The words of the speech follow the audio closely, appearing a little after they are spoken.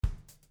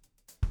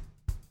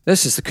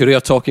This is the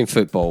Courier Talking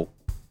Football.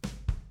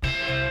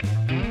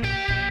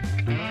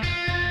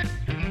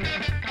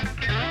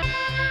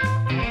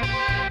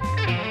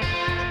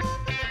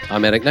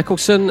 I'm Eric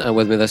Nicholson, and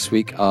with me this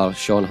week are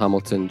Sean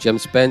Hamilton, Jim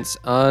Spence,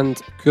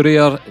 and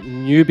Courier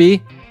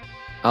newbie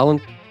Alan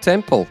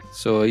Temple.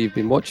 So you've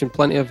been watching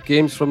plenty of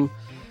games from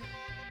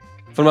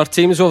our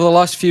teams over the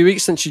last few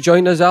weeks since you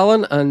joined us,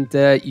 Alan, and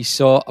you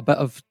saw a bit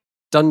of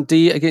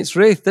Dundee against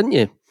Raith, didn't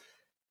you?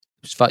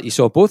 In fact, you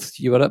saw both.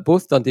 You were at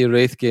both Dundee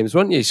Raith games,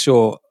 weren't you?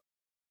 So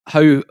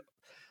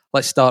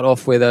let's start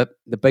off with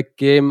the big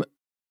game.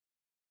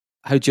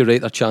 How do you rate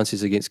their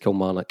chances against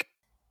Kilmarnock?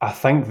 I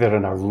think they're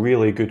in a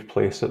really good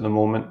place at the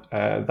moment.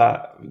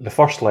 That the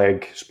first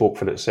leg spoke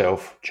for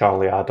itself.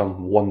 Charlie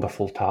Adam,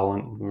 wonderful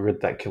talent,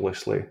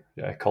 ridiculously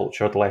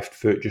cultured, left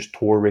foot, just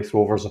tore Raith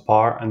Rovers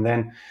apart. And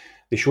then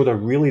they showed a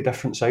really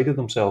different side of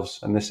themselves.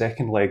 In the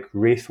second leg,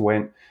 Raith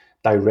went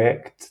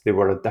direct. They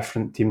were a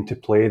different team to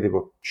play. They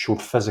showed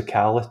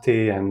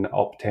physicality and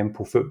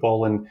up-tempo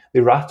football, and they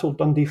rattled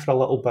Dundee for a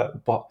little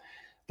bit. But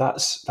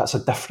that's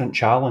a different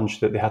challenge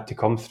that they had to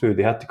come through.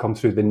 They had to come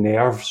through the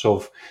nerves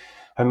of.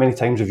 How many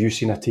times have you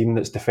seen a team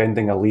that's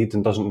defending a lead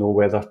and doesn't know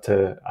whether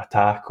to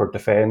attack or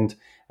defend,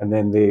 and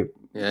then they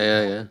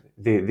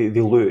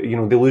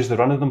lose the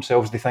run of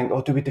themselves? They think,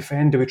 oh, do we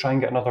defend? Do we try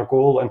and get another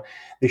goal? And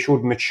they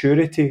showed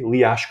maturity.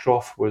 Lee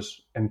Ashcroft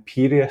was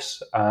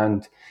imperious,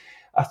 and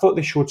I thought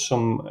they showed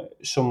some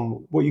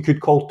what you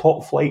could call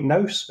top flight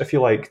nous, if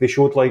you like. They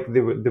showed like they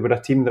were a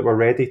team that were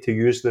ready to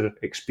use their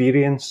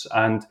experience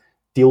and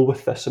deal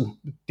with this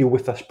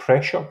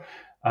pressure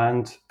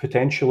and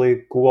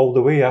potentially go all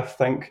the way. I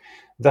think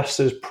this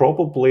is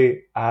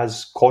probably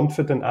as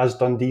confident as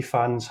Dundee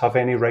fans have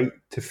any right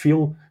to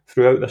feel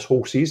throughout this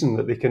whole season,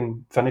 that they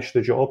can finish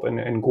the job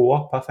and go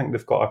up. I think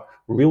they've got a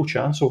real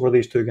chance over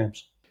these two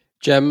games.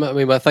 Jim, I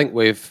mean, I think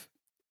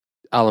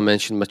Alan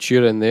mentioned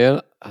maturing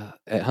there.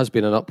 It has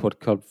been an upward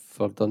curve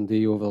for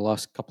Dundee over the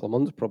last couple of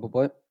months,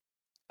 probably.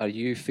 Are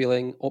you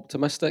feeling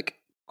optimistic,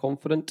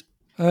 confident?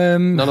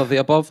 None of the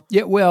above?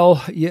 Yeah,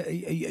 well,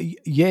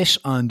 yes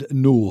and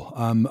no.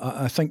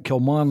 I think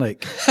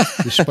Kilmarnock,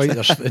 despite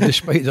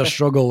their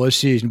struggle this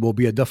season, will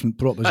be a different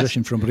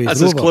proposition from Raith Rovers.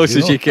 That's as close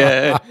as you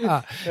get.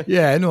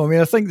 Yeah, no, I mean,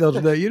 I think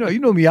they're you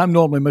know me, I'm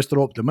normally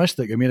Mr.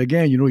 Optimistic. I mean,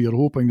 again, you're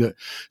hoping that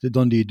the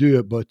Dundee do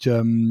it, but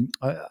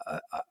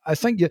I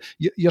think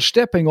you're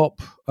stepping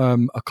up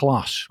a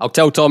class. I'll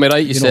tell Tommy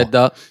Wright you said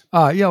that.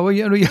 Yeah,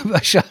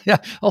 well,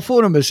 I'll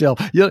phone him myself.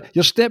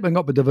 You're stepping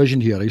up a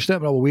division here. You're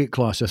stepping up a weight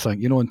class, I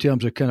think. In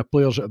terms of kind of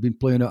players that have been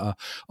playing at a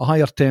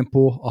higher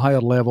tempo, a higher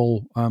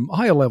level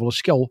of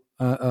skill,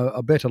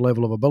 a better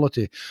level of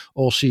ability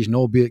all season,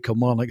 albeit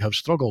Kilmarnock have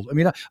struggled. I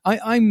mean,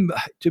 I'm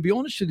to be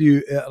honest with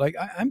you,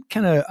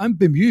 I'm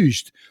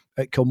bemused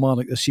at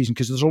Kilmarnock this season,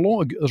 because there's a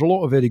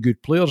lot of very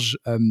good players.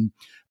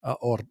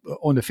 Or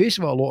on the face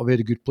of it, a lot of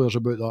very good players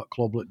about that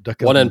club, like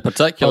Dicker, one in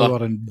particular,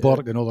 Power and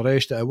Burke and all the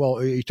rest of it.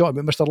 Well, you talking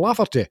about Mr.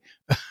 Lafferty?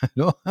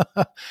 No,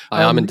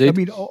 I am indeed. I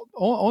mean,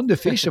 on the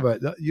face of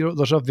it,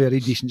 there's a very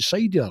decent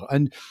side there,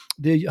 and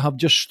they have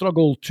just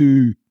struggled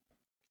to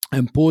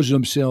impose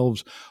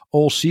themselves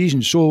all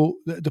season. So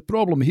the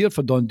problem here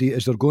for Dundee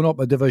is they're going up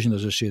a division,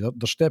 as I say. They're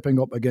stepping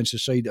up against the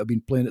side that have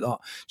been playing at that,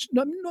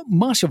 not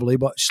massively,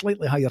 but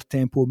slightly higher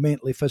tempo,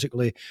 mentally,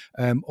 physically,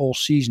 all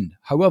season.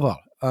 However,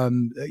 I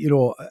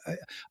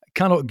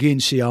cannot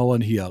gainsay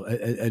Alan here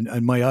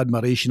and my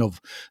admiration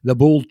of the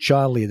bold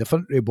Charlie, the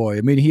Fintry boy.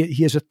 I mean,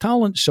 he has a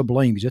talent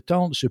sublime. He's a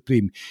talent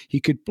supreme. He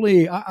could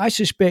play. I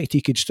suspect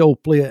he could still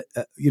play,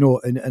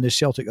 in the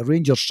Celtic or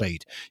Rangers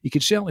side. He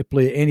could certainly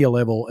play at any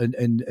level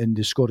in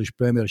the Scottish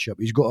Premiership.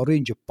 He's got a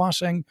range of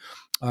passing.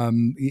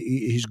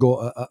 He's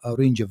got a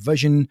range of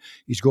vision.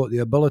 He's got the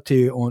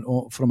ability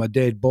on from a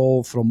dead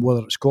ball, from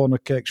whether it's corner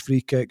kicks,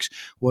 free kicks,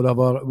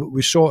 whatever.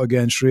 We saw it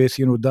against Raith.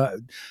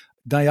 That.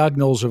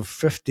 Diagonals of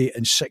 50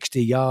 and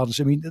 60 yards.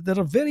 I mean, there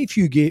are very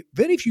few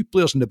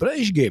players in the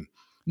British game,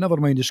 never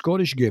mind the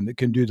Scottish game, that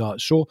can do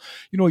that. So,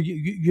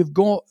 you've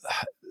got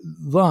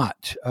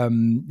that.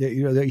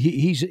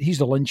 He's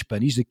the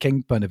linchpin, he's the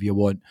kingpin, if you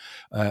want,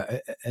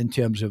 in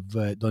terms of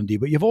Dundee.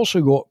 But you've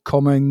also got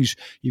Cummings,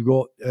 you've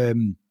got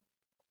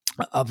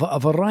a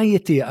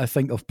variety, I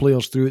think, of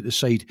players throughout the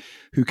side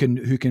who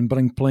can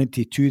bring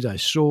plenty to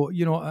this. So,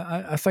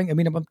 I think,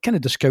 I'm kind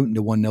of discounting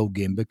the 1-0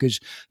 game, because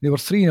they were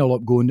 3-0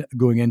 up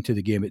going into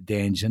the game at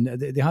Dens, and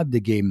they had the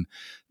game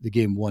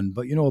won.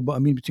 But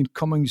between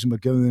Cummings,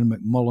 McGowan,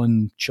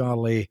 McMullen,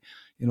 Charlie,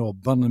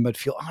 Byrne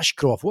midfield,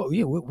 Ashcroft.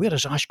 Where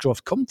has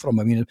Ashcroft come from?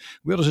 I mean,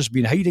 where has this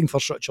been hiding for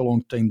such a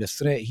long time? The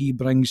threat he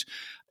brings.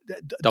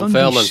 Indeed.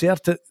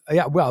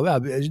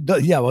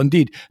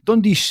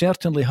 Dundee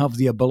certainly have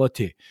the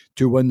ability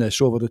to win this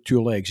over the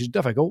two legs. It's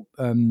difficult.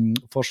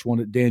 First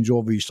one at Dens,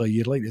 obviously,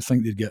 you'd like to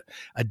think they'd get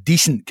a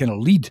decent kind of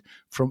lead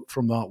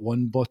from that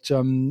one, but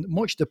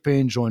much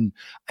depends on,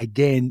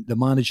 again, the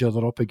manager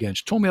they're up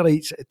against. Tommy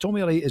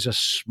Wright is a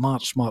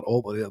smart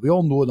operator. We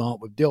all know that.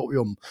 We've dealt with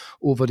him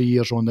over the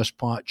years on this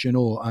patch,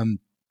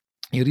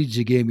 He reads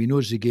the game, he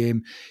knows the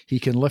game, he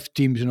can lift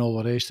teams and all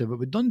the rest of it.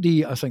 But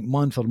Dundee, I think,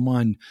 man for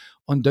man,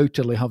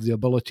 undoubtedly have the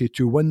ability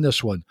to win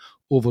this one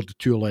over the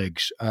two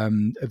legs.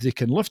 If they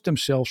can lift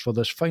themselves for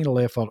this final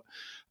effort,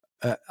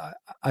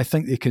 I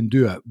think they can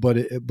do it. But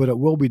it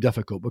will be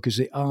difficult because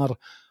they are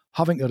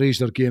having to raise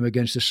their game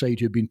against the side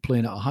who've been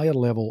playing at a higher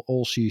level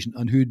all season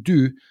and who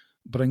do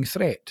bring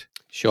threat.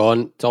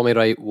 Sean, Tommy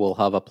Wright will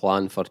have a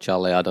plan for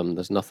Charlie Adam.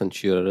 There's nothing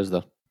surer, is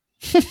there?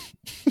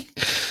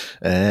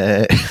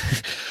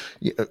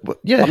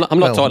 Yeah, I'm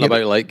not talking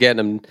about like getting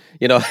him,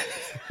 you know.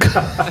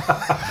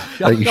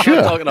 Are you sure?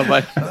 I'm talking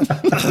about. I'm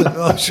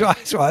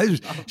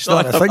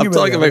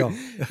talking about.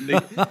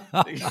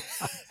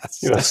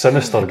 You're a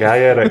sinister guy,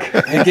 Eric.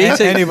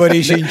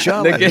 Anybody seen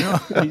Charlie?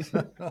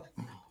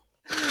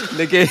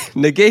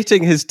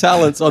 Negating his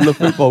talents on the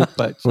football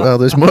pitch. Well,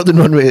 there's more than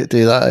one way to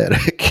do that,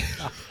 Eric.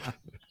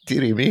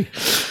 Deary me.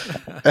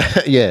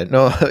 Yeah,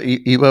 no,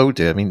 he will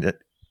do. I mean,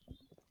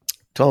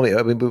 Tommy,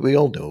 I mean, but we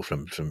all know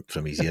from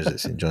his years at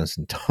St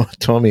Johnstone,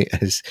 Tommy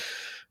is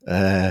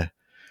the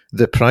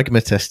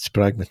pragmatist's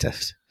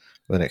pragmatist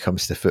when it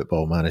comes to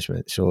football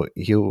management. So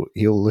he'll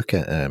look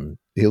at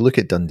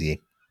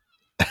Dundee,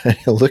 and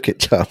he'll look at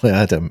Charlie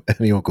Adam, and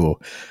he'll go,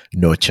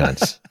 "No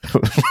chance.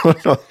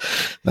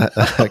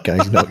 that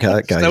guy's not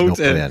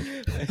playing."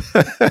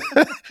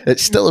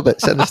 It's still a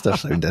bit sinister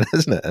sounding,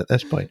 isn't it, at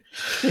this point?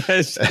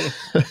 Yes.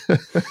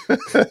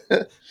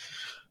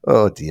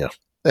 Oh dear.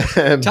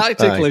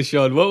 Tactically,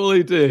 Sean, what will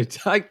he do?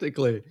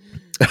 Tactically,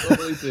 what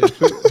will he do?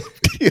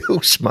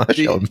 He'll smash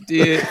him.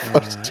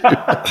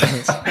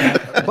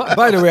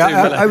 By the way,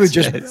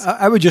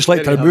 I would just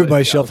like to remove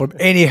myself from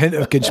any hint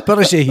of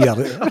conspiracy here.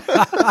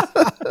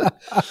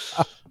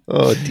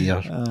 Oh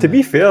dear. To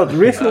be fair,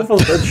 Raith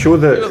Rovers did show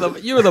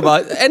that you were the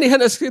man. Any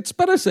hint of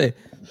conspiracy?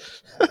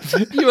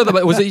 You were the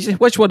man. Was it?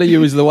 Which one of you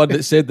was the one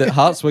that said that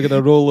Hearts were going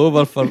to roll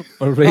over for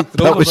Raith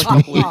Rovers?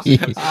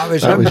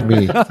 That was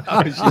me.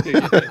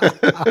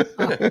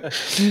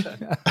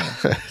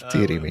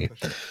 Deary me.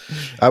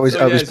 I was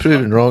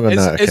proven wrong on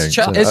that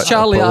account.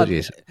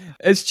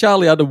 Is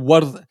Charlie Adam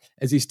worth?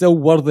 Is he still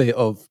worthy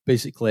of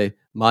basically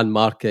man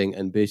marking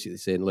and basically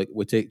saying, like,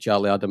 we take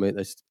Charlie Adam out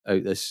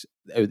the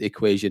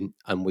equation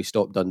and we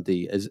stop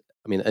Dundee? Is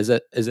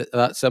it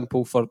that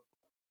simple for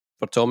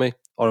Tommy,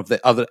 or have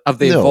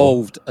they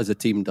evolved as a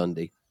team,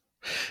 Dundee?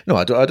 No,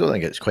 I don't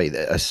think it's quite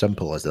as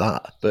simple as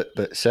that.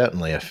 But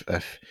certainly,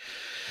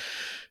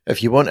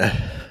 if you want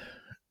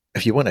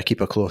to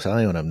keep a close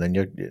eye on him, then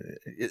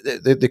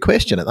the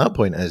question at that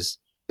point is,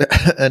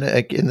 and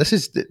again, this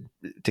is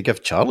to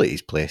give Charlie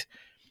his place.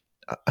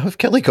 Have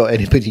Kelly got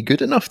anybody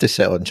good enough to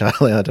sit on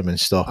Charlie Adam and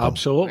stop him?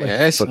 Absolutely.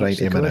 Yes, for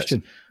 90 minutes.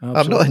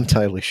 I'm not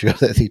entirely sure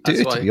that they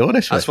do, to be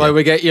honest. That's why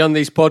we get you on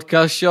these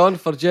podcasts, Sean,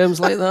 for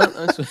gems like that.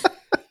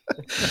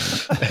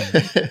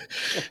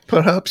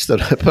 Perhaps not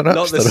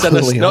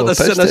the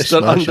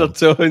sinister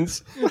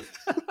undertones.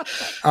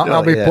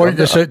 I'll be pointing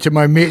this out to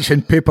my mates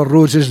in Paper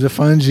Roses, the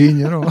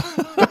fanzine,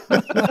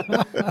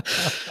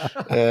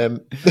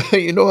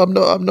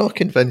 I'm not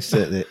convinced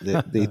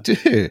that they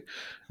do.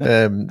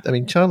 I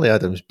mean, Charlie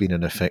Adam's been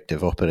an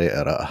effective operator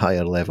at a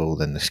higher level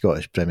than the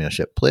Scottish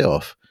Premiership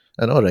playoff.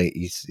 And all right,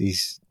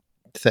 he's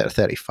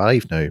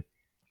 35 now.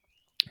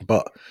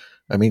 But,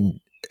 I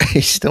mean,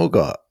 he's still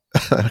got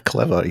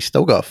he's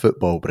still got a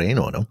football brain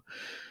on him.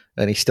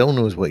 And he still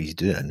knows what he's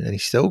doing. And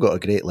he's still got a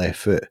great left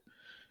foot.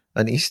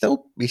 And he's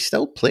still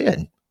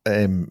playing,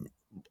 if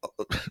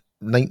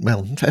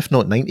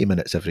not 90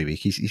 minutes every week,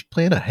 he's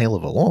playing a hell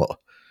of a lot.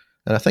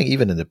 And I think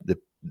even in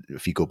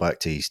if you go back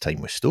to his time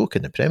with Stoke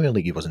in the Premier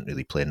League, he wasn't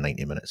really playing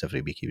 90 minutes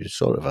every week. He was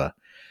sort of a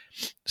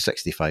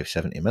 65,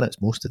 70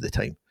 minutes most of the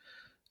time.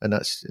 And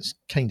it's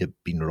kind of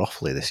been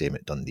roughly the same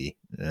at Dundee.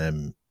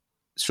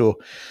 So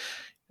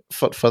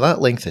for that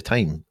length of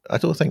time, I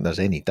don't think there's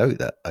any doubt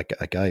that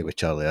a guy with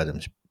Charlie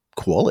Adams'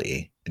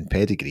 quality and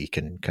pedigree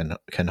can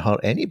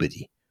hurt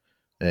anybody.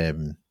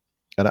 And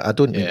I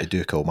don't mean to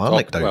do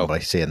Kilmarnock down by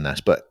saying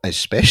this, but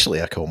especially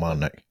a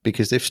Kilmarnock,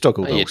 because they've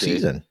struggled all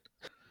season.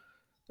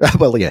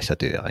 Well, yes, I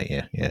do.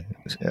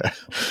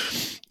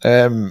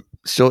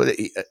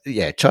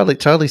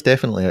 Charlie's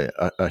definitely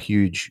a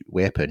huge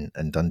weapon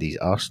in Dundee's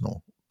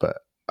arsenal, but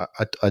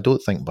I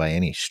don't think by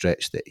any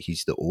stretch that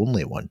he's the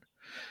only one.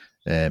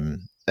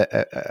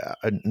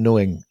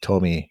 Knowing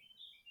Tommy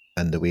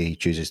and the way he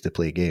chooses to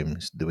play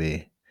games, the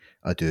way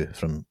I do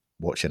from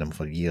watching him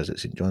for years at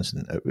St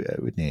Johnstone, it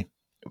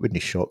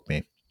wouldn't shock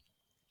me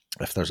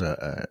if there's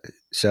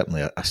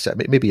certainly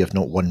maybe if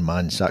not one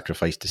man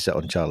sacrificed to sit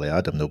on Charlie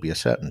Adam, there'll be a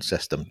certain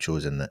system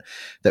chosen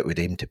that would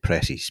aim to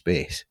press his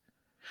space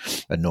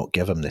and not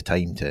give him the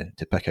time to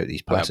pick out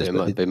these passes.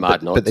 It'd be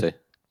mad not to.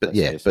 But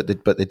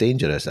the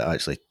danger is that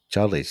actually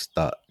Charlie's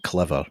that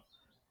clever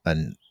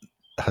and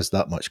has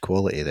that much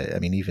quality that, I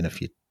mean, even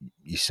if you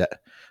sit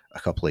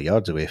a couple of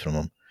yards away from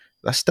him,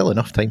 that's still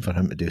enough time for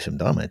him to do some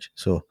damage.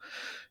 So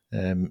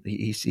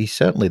he's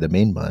certainly the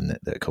main man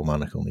that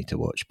Kilmarnock will need to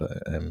watch,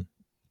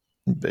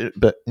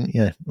 but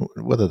yeah,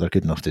 whether they're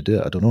good enough to do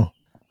it, I don't know.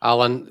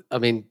 Alan, I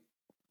mean,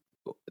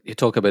 You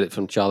talk about it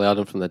from Charlie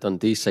Adam from the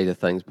Dundee side of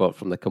things, but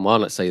from the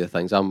Kilmarnock side of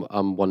things,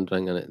 I'm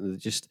wondering, and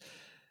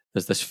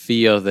there's this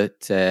fear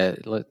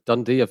that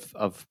Dundee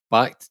have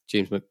backed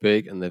James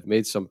McBaig, and they've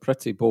made some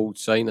pretty bold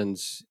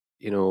signings.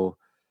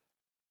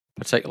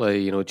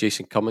 Particularly,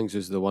 Jason Cummings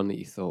was the one that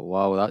you thought,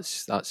 wow,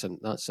 that's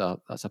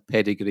a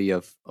pedigree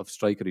of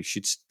striker who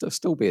should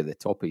still be at the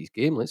top of his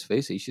game. Let's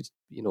face it, he should,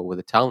 with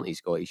the talent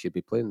he's got, he should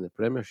be playing in the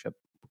Premiership.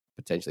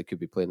 Potentially could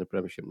be playing the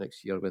Premiership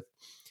next year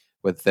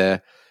with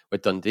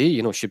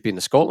Dundee. Should be in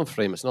the Scotland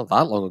frame. It's not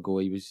that long ago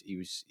he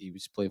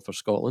was playing for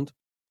Scotland.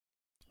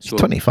 So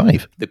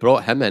 25. They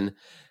brought him in.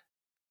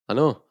 I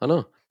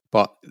know.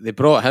 But they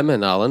brought him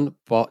in, Alan.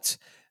 But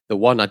the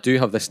one I do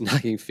have this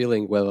nagging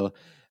feeling whether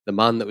the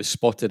man that was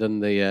spotted in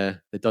the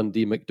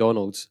Dundee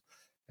McDonald's,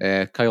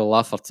 Kyle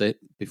Lafferty,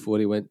 before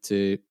he went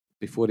to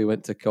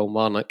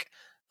Kilmarnock,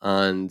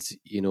 and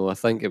I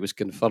think it was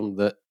confirmed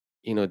that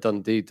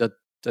Dundee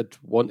did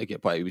want to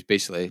get, but it was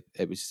basically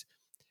it was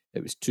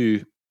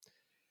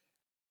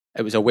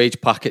a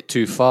wage packet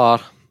too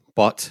far,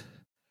 but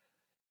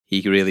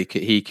he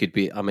could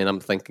be. I mean, I'm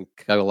thinking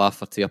Kyle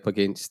Lafferty up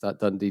against that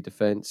Dundee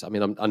defence. I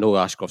mean, I know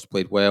Ashcroft's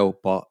played well,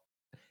 but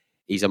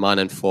he's a man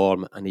in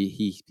form, and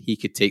he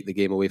could take the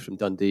game away from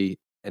Dundee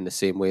in the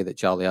same way that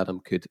Charlie Adam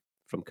could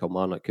from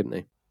Kilmarnock, couldn't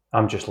he?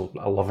 I'm just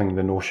loving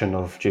the notion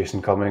of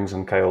Jason Cummings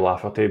and Kyle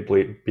Lafferty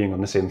being on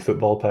the same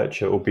football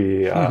pitch. It will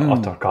be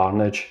utter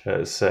carnage.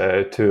 It's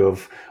two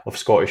of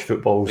Scottish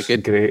football's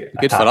great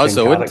good for us,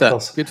 though, wouldn't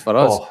it? Good for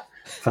us. Oh,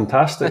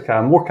 fantastic!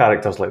 More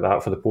characters like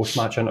that for the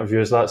post-match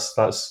interviews.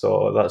 That's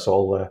all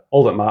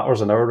that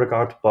matters in our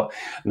regard. But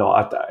no,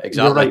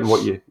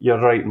 exactly. You're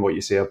right in what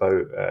you say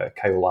about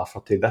Kyle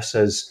Lafferty. This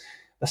is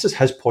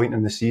his point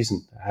in the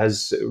season.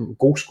 His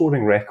goal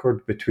scoring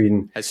record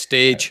between his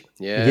stage,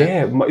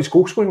 his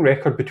goal scoring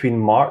record between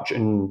March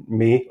and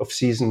May of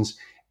seasons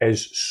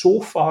is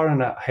so far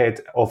ahead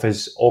of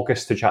his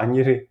August to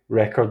January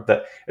record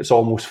that it's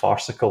almost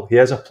farcical. He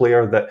is a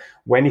player that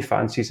when he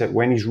fancies it,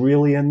 when he's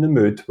really in the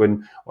mood,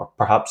 or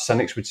perhaps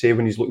cynics would say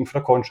when he's looking for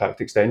a contract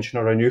extension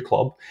or a new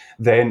club,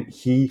 then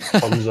he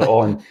turns it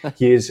on.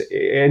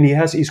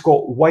 He's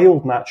got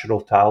wild natural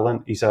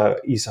talent. He's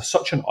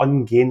such an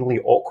ungainly,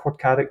 awkward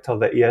character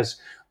that he is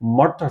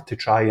murder to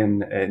try and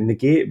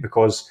negate,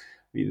 because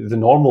the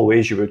normal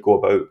ways you would go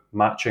about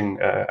matching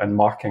and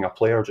marking a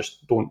player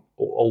just don't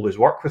always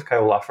work with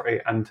Kyle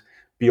Lafferty. And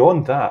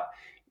beyond that,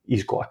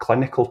 he's got a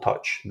clinical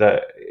touch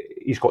that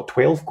he's got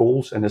 12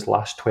 goals in his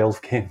last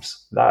 12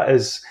 games. That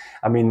is,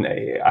 I mean,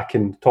 I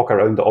can talk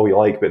around it all you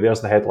like, but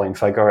there's the headline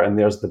figure and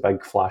there's the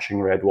big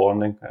flashing red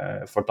warning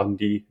for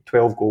Dundee.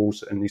 12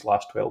 goals in these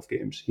last 12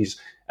 games. He's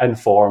in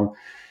form.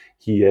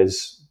 He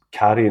is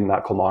carrying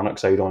that Kilmarnock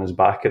side on his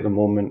back at the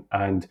moment,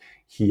 and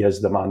he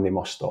is the man they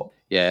must stop.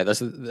 Yeah,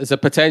 there's a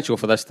potential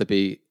for this to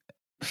be,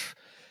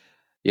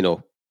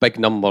 big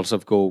numbers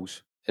of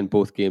goals in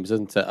both games,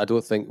 isn't it? I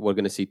don't think we're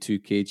going to see 2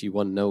 cagey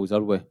 1-0s,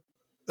 are we?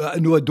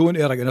 No, I don't,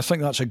 Eric, and I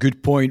think that's a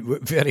good point.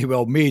 Very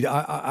well made.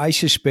 I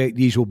suspect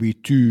these will be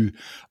 2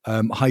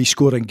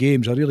 high-scoring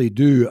games. I really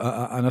do,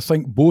 and I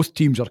think both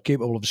teams are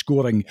capable of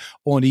scoring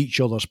on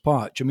each other's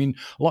patch. I mean,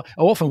 I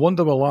often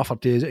wonder with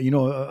Lafferty.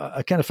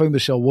 I kind of found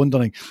myself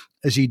wondering,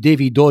 is he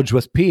Davy Dodds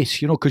with pace?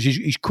 Because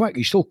he's quick.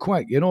 He's still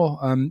quick. He's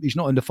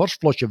not in the first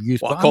flush of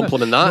youth. What a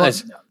compliment that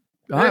is.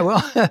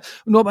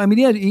 No, but I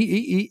mean,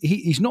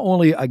 he's not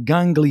only a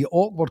gangly,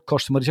 awkward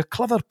customer, he's a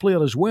clever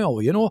player as well,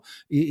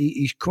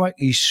 He's quick,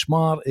 he's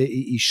smart,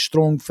 he's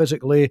strong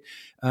physically,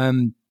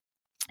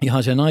 he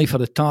has an eye for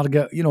the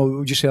target.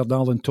 We just heard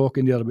Alan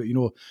talking there about,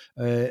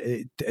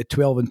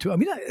 12 and 2. I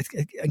mean,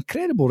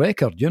 incredible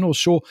record,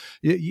 So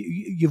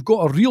you've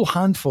got a real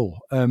handful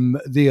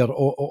there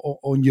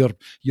on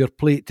your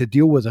plate to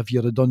deal with if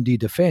you're a Dundee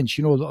defence,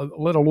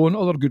 let alone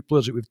other good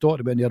players that we've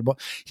talked about there.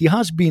 But he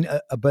has been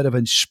a bit of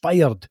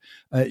inspired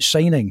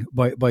signing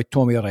by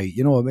Tommy Wright.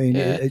 I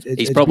mean,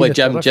 he's probably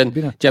Jim.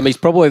 He's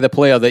probably the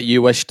player that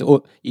you wished.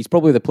 He's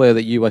probably the player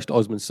that you wished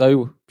Osman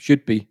Sow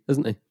should be,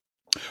 isn't he?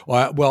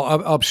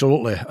 Well,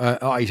 absolutely.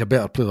 He's a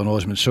better player than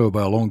Osman Sow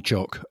by a long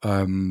chalk.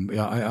 I'm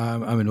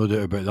no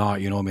doubt about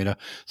that. I mean, I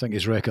think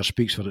his record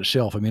speaks for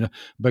itself. I mean,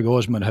 Big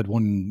Osman had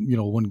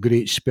one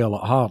great spell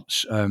at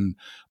Hearts, and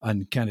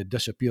kind of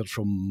disappeared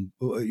from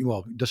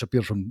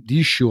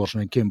these shores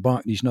and then came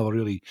back. And he's never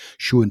really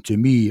shown to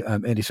me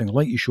anything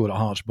like he showed at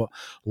Hearts. But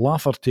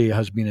Lafferty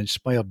has been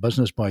inspired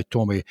business by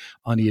Tommy,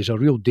 and he is a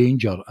real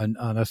danger. And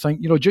I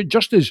think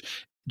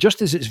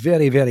just as it's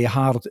very, very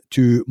hard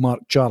to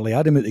mark Charlie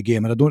Adam at the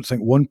game, and I don't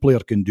think one player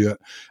can do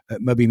it, it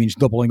maybe means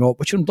doubling up,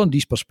 which from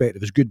Dundee's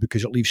perspective is good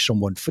because it leaves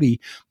someone free.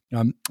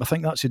 I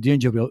think that's the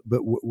danger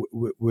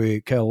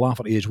with Kyle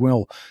Lafferty as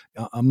well.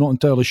 I'm not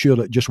entirely sure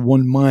that just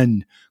one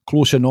man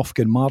close enough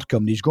can mark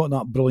him. He's got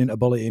that brilliant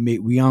ability to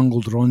make wee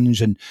angled runs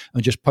and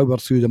just power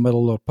through the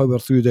middle or power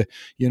through the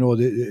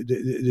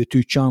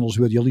 2 channels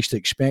where you least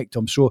expect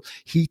him. So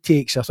he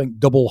takes, I think,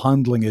 double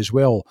handling as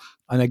well.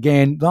 And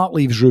again, that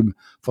leaves room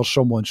for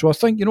someone. So I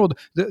think,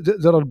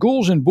 there are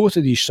goals in both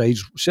of these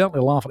sides, certainly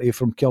Lafferty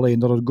from Killie,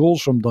 and there are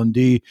goals from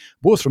Dundee,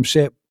 both from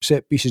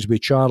set pieces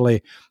with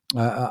Charlie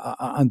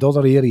and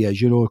other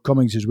areas,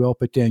 Cummings as well,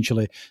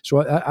 potentially.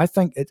 So I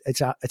think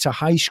it's a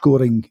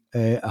high-scoring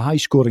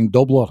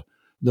doubler,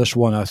 this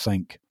one, I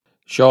think.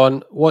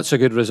 Sean, what's a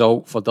good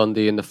result for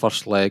Dundee in the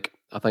first leg?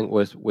 I think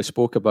we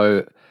spoke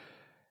about,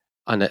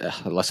 and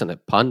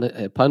it panned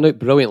out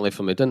brilliantly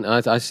for me, didn't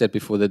it? I said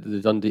before the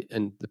Dundee,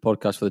 in the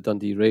podcast for the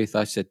Dundee Wraith,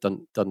 I said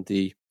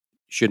Dundee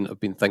shouldn't have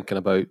been thinking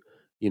about,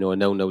 a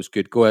 0-0's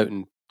good. Go out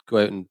and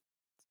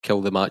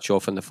kill the match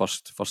off in the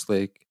first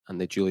leg,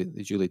 and they duly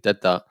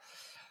did that.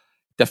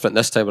 Different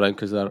this time around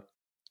because they're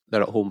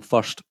at home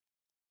first,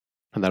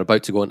 and they're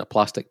about to go on a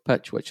plastic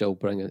pitch, which will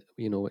bring it,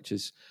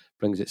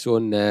 brings its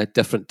own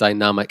different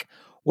dynamic.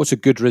 What's a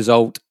good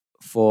result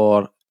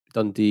for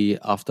Dundee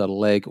after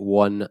leg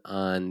one,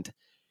 and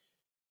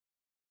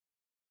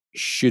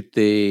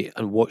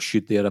what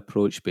should their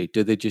approach be?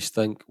 Do they just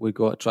think we've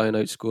got to try and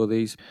outscore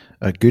these?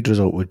 A good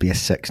result would be a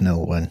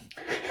 6-0 win.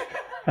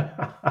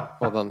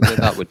 Well, then,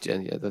 that would,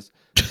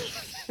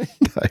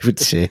 I would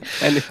say.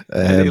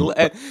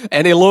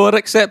 Any lower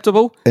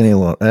acceptable? Any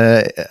lower.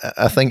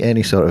 I think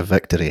any sort of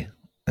victory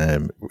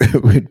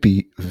would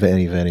be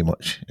very, very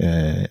much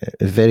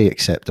very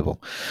acceptable.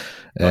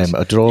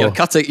 A draw.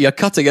 Your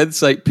cutting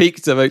insight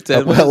peaked about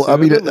 10 minutes ago, I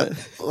mean,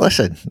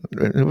 listen.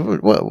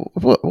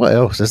 What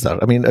else is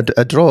there? I mean,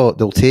 a draw,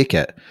 they'll take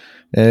it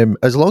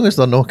as long as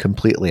they're not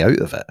completely out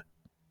of it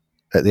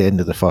at the end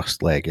of the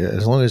first leg.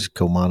 As long as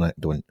Kilmarnock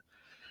don't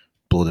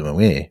blow them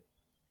away.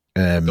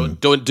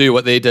 Don't do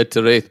what they did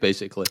to Wraith,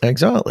 basically.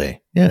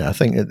 Exactly. Yeah, I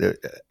think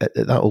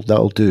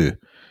that'll do,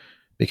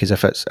 because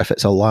if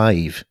it's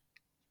alive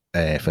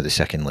for the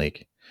second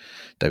leg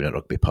down at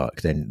Rugby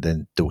Park,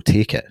 then they'll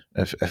take it.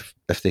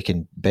 If they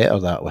can better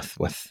that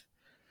with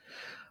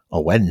a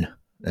win,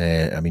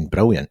 I mean,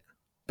 brilliant.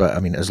 But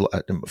I mean,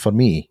 for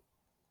me,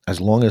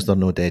 as long as they're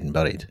not dead and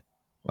buried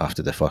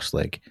after the first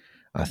leg,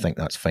 I think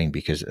that's fine,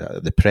 because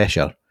the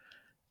pressure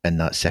in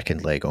that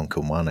second leg on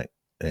Kilmarnock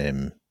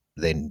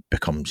then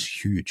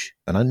becomes huge.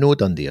 And I know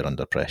Dundee are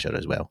under pressure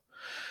as well,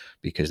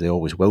 because they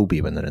always will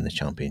be when they're in the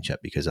Championship,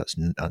 because that's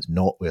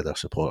not where their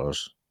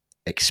supporters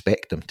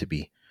expect them to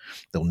be.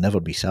 They'll never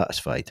be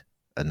satisfied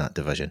in that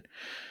division.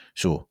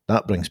 So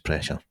that brings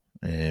pressure.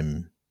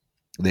 The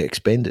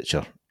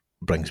expenditure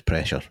brings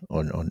pressure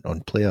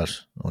on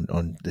players,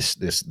 on this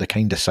the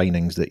kind of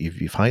signings that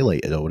you've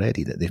highlighted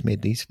already that they've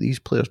made. These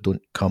players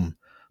don't come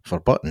for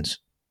buttons.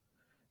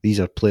 These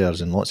are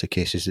players in lots of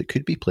cases that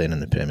could be playing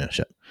in the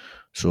Premiership.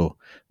 So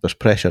there's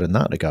pressure in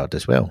that regard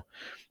as well.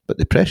 But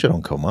the pressure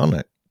on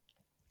Kilmarnock,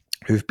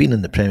 who've been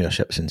in the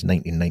Premiership since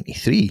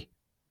 1993,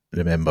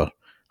 remember,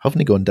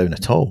 haven't gone down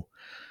at all.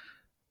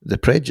 The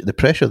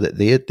pressure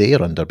that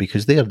they're under,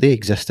 because they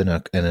exist in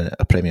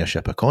a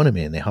Premiership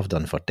economy, and they have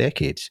done for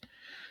decades.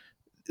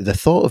 The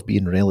thought of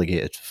being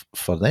relegated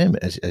for them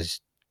is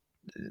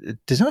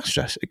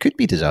disastrous. It could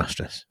be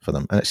disastrous for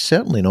them, and it's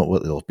certainly not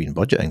what they've been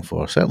budgeting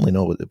for. Certainly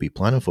not what they'll be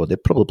planning for. They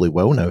probably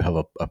will now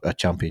have a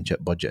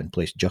Championship budget in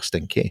place just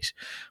in case.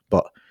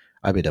 But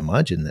I would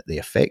imagine that the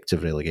effects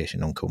of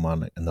relegation on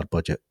Kilmarnock and their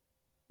budget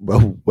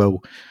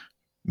will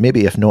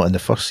maybe, if not in the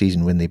first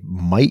season, when they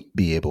might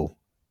be able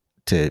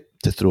to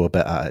throw a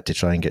bit at it to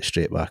try and get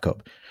straight back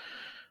up.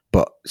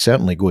 But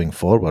certainly going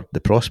forward, the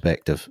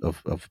prospect of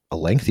a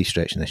lengthy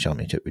stretch in the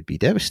Championship would be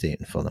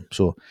devastating for them.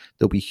 So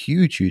there'll be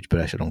huge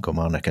pressure on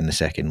Kilmarnock in the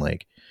second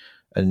leg.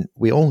 And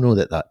we all know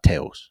that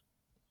tells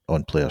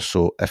on players.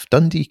 So if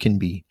Dundee can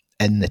be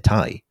in the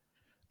tie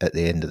at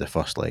the end of the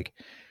first leg,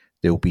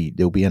 they'll be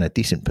in a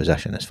decent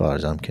position as far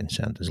as I'm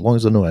concerned. As long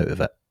as they're not out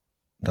of it,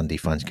 Dundee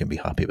fans can be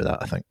happy with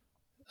that, I think.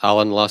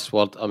 Alan, last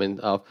word. I mean,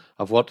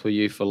 I've worked with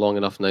you for long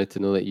enough now to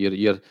know that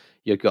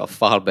you've got a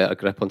far better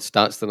grip on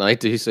stats than I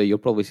do. So you'll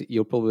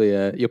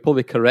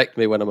probably correct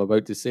me when I'm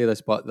about to say this.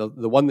 But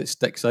the one that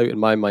sticks out in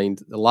my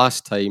mind, the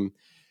last time,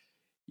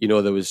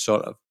 there was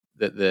sort of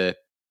the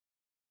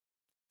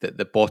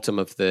bottom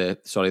of the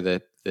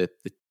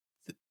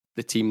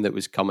team that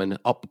was coming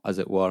up, as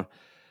it were,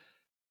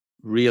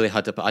 really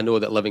had to. I know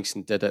that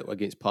Livingston did it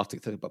against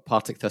Partick Thistle, but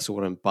Partick Thistle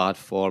were in bad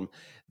form.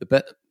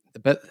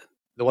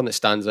 The one that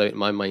stands out in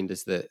my mind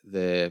is the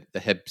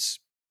Hibs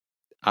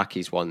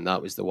Accies one.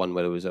 That was the one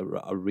where it was a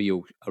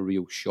real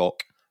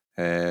shock.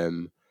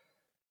 And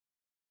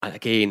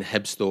again,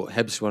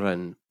 Hibs were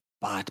in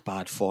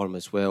bad form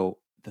as well.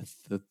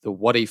 The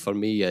worry for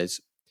me is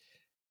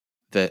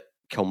that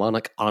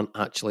Kilmarnock aren't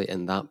actually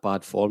in that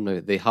bad form now.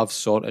 They have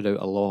sorted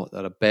out a lot.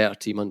 They're a better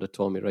team under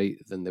Tommy Wright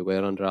than they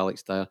were under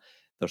Alex Dyer.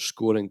 They're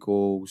scoring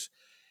goals.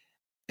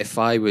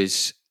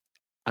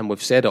 And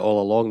we've said it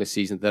all along this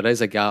season, there is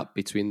a gap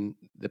between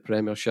the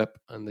Premiership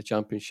and the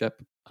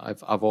Championship.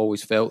 I've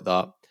always felt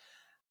that.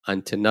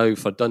 And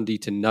for Dundee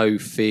to now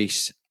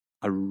face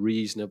a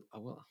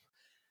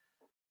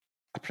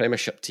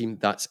Premiership team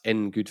that's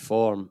in good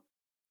form,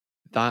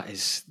 that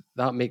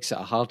makes it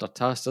a harder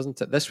task, doesn't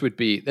it? This would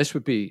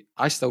be.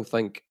 I still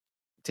think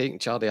taking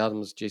Charlie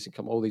Adams, Jason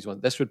Cummings, all these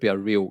ones, it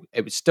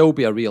would still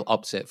be a real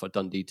upset for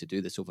Dundee to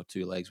do this over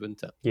 2 legs,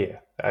 wouldn't it? Yeah,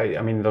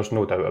 I mean, there's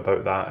no doubt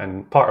about that.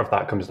 And part of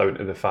that comes down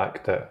to the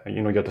fact that,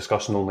 you're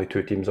discussing only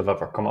 2 teams have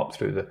ever come up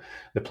through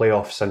the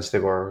playoffs since they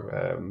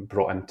were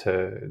brought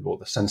into,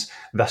 since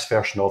this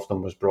version of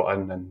them was brought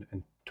in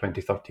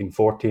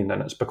 2013-14,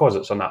 and it's because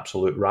it's an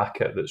absolute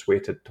racket that's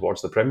weighted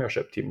towards the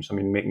Premiership teams. I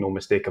mean, make no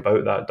mistake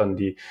about that,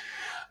 Dundee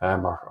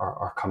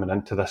are coming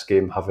into this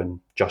game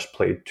having just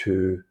played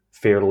 2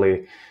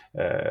 fairly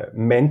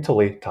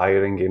mentally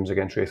tiring games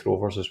against Raith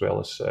Rovers as well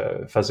as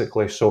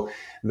physically. So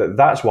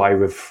that's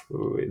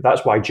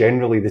why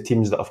generally the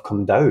teams that have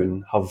come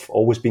down have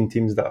always been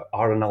teams that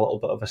are in a little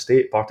bit of a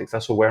state. Partick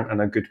Thistle weren't in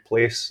a good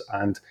place,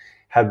 and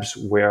Hibs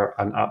were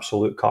an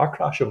absolute car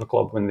crash of a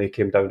club when they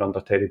came down under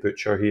Terry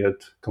Butcher. He had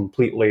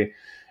completely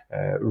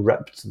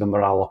ripped the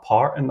morale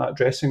apart in that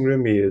dressing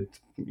room. He had,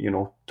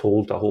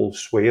 told a whole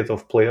swathe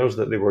of players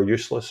that they were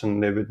useless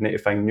and they would need to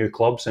find new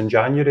clubs in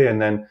January,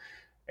 and then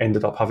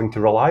ended up having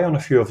to rely on a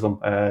few of them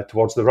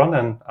towards the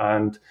run-in.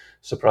 And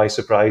surprise,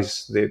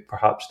 surprise, they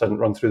perhaps didn't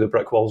run through the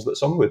brick walls that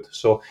some would.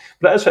 So,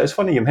 but it's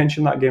funny you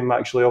mentioned that game,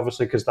 actually,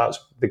 obviously, because that's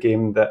the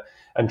game that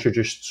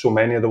introduced so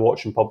many of the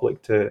watching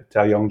public to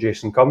a young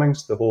Jason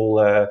Cummings. The whole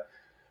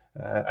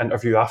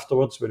interview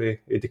afterwards where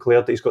he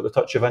declared that he's got the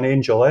touch of an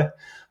angel,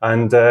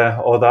 and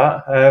all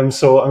that.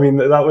 So, I mean,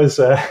 that was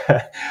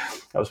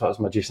That was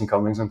my Jason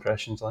Cummings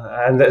impressions,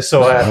 and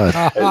so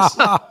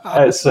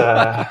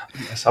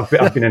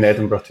I've been in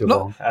Edinburgh too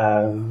long.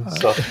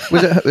 So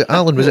was it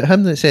Alan? Was it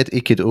him that said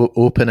he could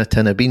open a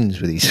tin of beans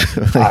with his?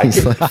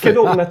 I could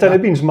open a tin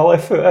of beans, my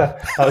left foot.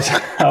 That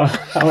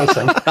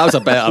was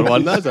a better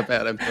one. That was a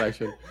better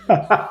impression.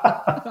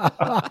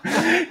 I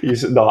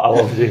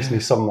love Jason.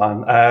 He's some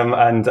man.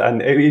 And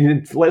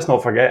let's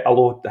not forget,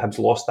 although Hibs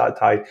lost that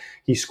tie,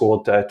 he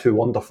scored 2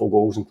 wonderful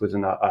goals,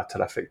 including a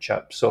terrific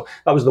chip. So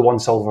that was the one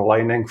silver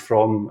lining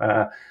from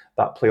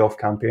that playoff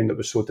campaign that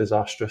was so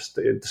disastrous,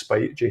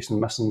 despite Jason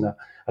missing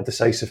a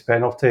decisive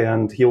penalty.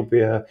 And he'll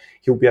be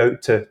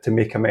out to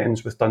make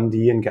amends with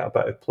Dundee and get a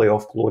bit of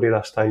playoff glory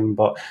this time.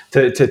 But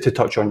to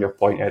touch on your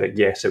point, Eric,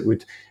 yes, it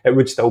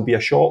would still be a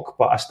shock,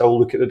 but I still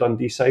look at the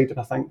Dundee side and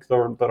I think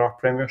there are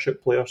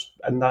Premiership players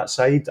in that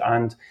side,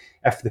 and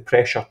if the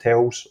pressure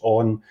tells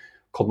on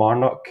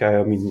Kilmarnock,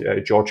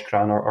 George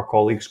Cran, our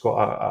colleague's got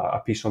a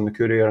piece on the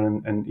Courier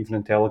and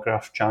Evening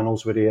Telegraph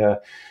channels where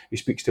he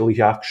speaks to Lee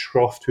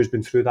Ashcroft, who's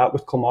been through that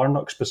with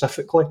Kilmarnock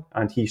specifically,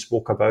 and he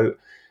spoke about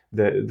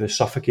the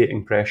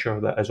suffocating pressure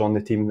that is on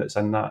the team that's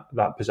in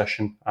that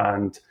position,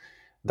 and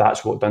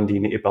that's what Dundee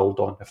need to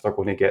build on if they're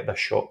going to get this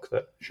shock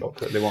that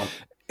they want.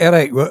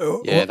 Eric,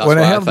 that's what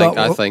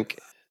I think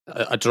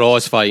a draw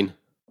is fine.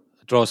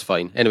 Draw's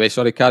fine. Anyway,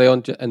 sorry, carry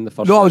on in the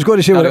first. No, I was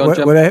going to say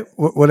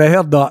when I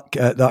heard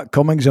that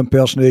Cummings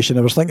impersonation,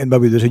 I was thinking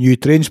maybe there's a new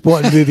train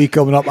spotting movie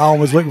coming up. Alan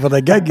was looking for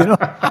the gig,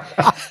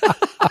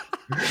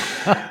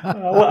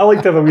 I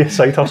like to have a wee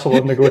side hustle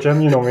on the go,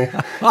 Jim. You know me.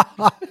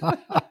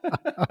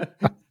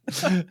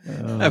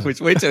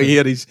 Wait till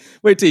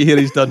you hear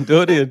he's done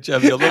Dory and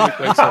Jim. You'll not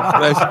be quite so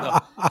impressed.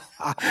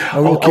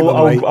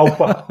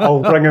 I'll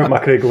bring out my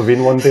Craig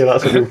Levine one day.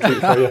 That's a real treat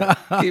for you.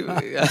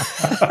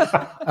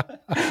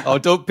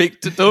 Don't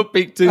peak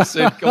too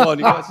soon. Come on,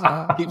 you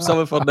guys. Keep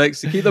something for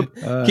next.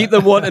 Keep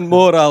them wanting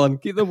more, Alan.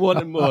 Keep them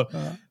wanting more.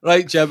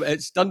 Right, Jim.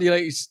 It's Dundee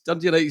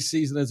United's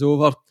season is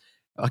over.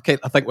 I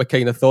think we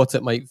kind of thought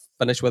it might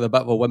finish with a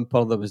bit of a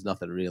whimper. There was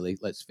nothing really.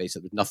 Let's face it,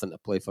 there was nothing to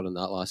play for in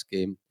that last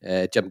game.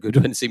 Jim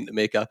Goodwin seemed to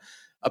make a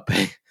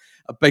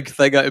big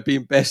thing out of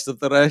being best of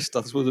the rest.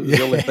 I suppose it was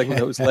the only thing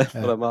that was left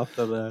for him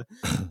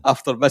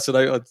after missing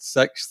out on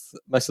 6th,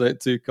 missing out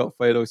 2 cup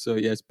finals. So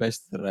yes,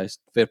 best of the rest.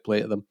 Fair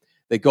play to them.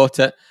 They got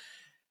it.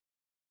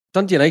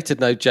 Dundee United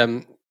now,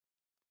 Jim.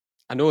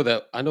 I know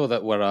that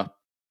we're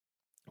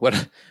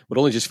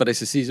only just finished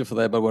the season for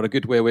them, but we're a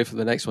good way away from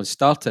the next one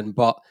starting.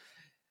 But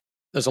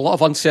there's a lot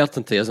of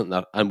uncertainty, isn't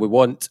there? And we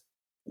want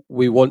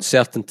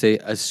certainty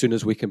as soon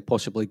as we can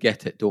possibly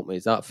get it, don't we?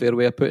 Is that a fair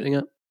way of putting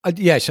it?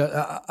 Yes,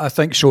 I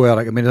think so,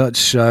 Eric. I mean,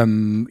 that's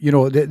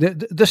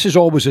this is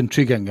always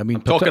intriguing. I mean,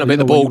 I'm talking about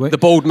the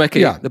bold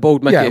Mickey, yeah. The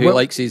bold Mickey who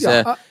likes his.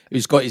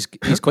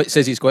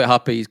 Says he's quite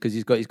happy because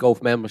he's got his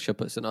golf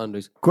membership at St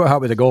Andrews. Quite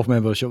happy with the golf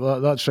membership.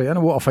 That's right. I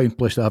know what a fine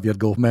place to have your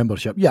golf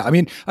membership. Yeah, I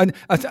mean, and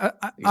I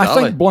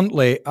think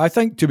bluntly,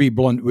 to be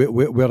blunt,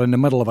 we're in the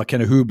middle of a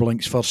kind of who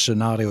blinks first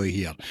scenario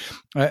here.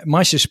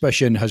 My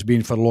suspicion has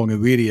been for long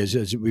and weary,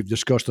 as we've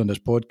discussed on this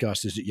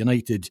podcast, is that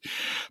United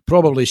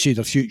probably see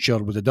their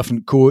future with a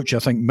different coach. I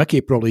think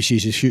Mickey probably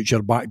sees his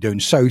future back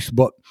down south,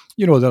 but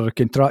there are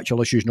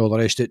contractual issues and all the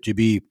rest of it to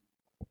be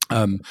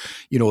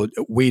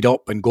weighed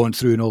up and gone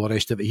through and all the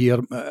rest of it here.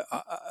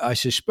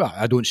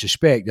 I don't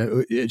suspect.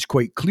 It's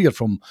quite clear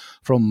from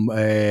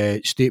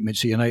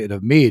statements that United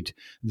have made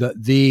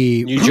that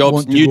they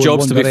new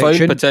jobs to be found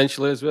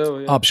potentially as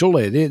well. Yeah.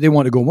 Absolutely, they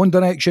want to go in one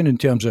direction in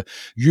terms of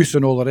youth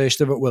and all the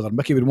rest of it. Whether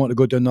Mickey would want to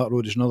go down that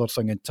road is another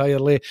thing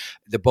entirely.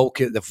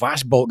 The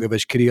vast bulk of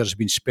his career has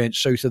been spent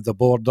south of the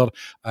border,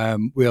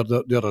 where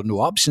there are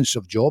no absence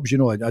of jobs.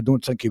 I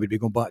don't think he would be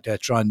going back to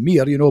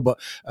Tranmere. But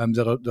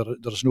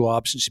there's no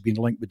absence. Been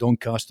linked with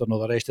Doncaster and all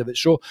the rest of it.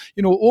 So,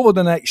 over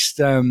the next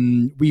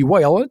wee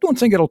while, I don't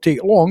think it'll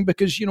take long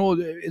because,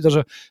 there's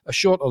a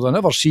shorter than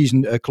ever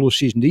close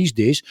season these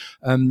days.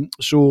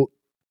 So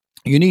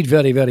you need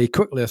very, very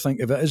quickly, I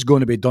think, if it is going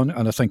to be done,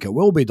 and I think it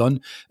will be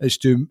done, is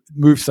to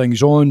move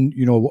things on.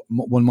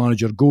 One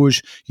manager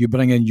goes, you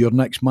bring in your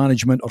next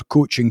management or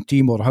coaching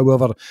team or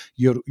however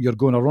you're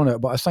going to run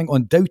it. But I think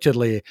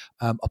undoubtedly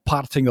a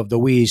parting of the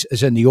ways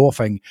is in the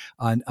offing,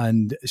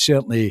 and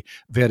certainly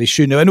very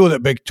soon. Now, I know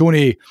that Big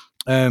Tony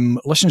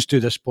listens to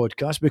this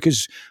podcast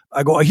because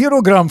I got a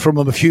herogram from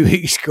him a few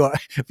weeks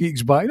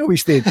back. We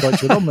stayed in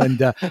touch with him, and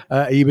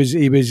he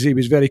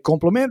was very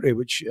complimentary,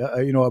 which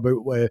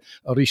about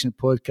a recent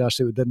podcast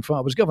that we did. In fact,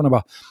 I was giving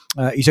him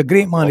he's a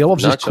great man. He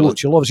loves his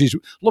quotes. He loves his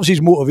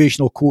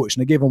motivational quotes,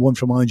 and I gave him one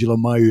from Angela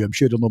Mau. I'm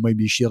sure he'll not mind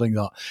me sharing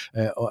that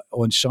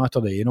on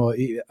Saturday.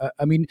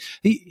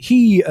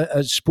 He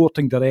as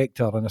sporting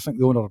director, and I think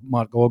the owner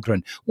Mark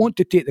Ogren, want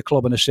to take the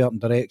club in a certain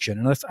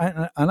direction,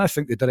 and I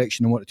think the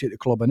direction they want to take the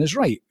club in is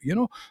right.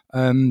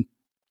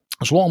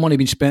 There's a lot of money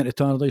being spent at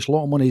Tannadice, a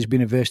lot of money has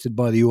been invested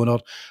by the owner.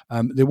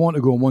 They want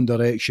to go in one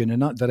direction,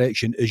 and that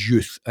direction is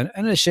youth. And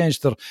in a sense,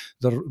 they're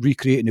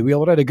recreating the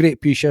wheel. I read a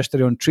great piece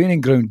yesterday on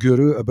Training Ground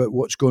Guru about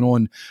what's going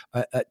on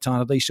at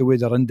Tannadice, the way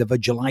they're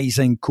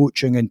individualising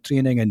coaching and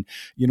training, and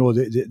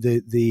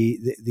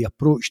the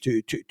approach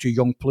to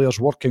young players,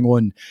 working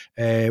on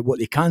what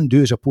they can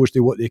do as opposed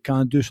to what they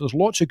can do. So there's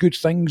lots of good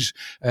things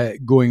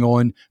going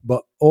on,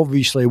 but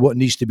obviously what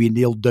needs to be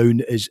nailed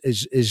down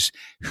is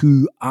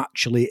who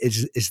actually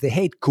is the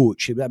head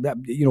coach,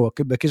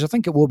 because I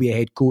think it will be a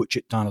head coach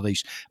at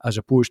Tannadice as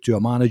opposed to a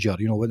manager,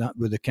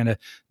 with the kind of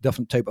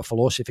different type of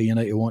philosophy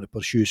United want to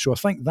pursue. So I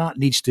think that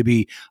needs to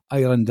be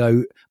ironed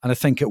out, and I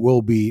think it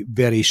will be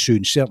very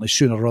soon, certainly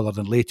sooner rather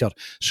than later,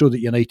 so that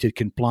United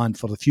can plan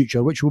for the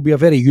future, which will be a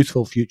very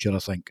youthful future, I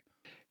think.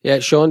 Yeah,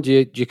 Sean,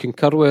 do you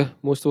concur with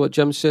most of what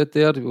Jim said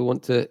there? We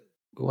want to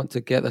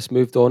get this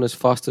moved on as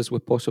fast as we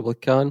possibly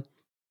can.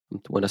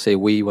 When I say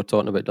we, we're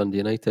talking about Dundee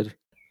United.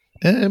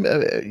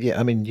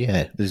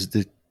 There's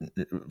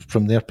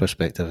from their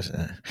perspective,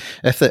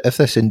 if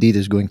this indeed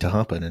is going to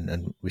happen,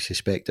 and we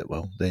suspect it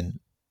will, then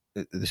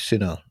the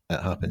sooner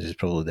it happens is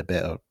probably the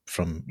better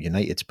from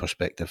United's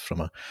perspective,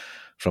 from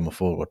a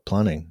forward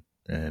planning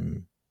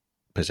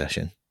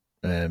position,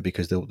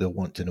 because they'll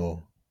want to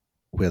know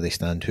where they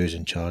stand, who's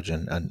in charge,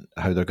 and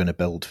how they're going to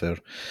build for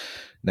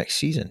next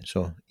season.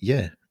 So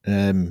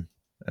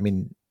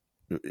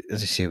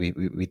as I say,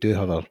 we do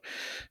have our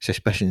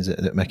suspicions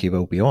that Mickey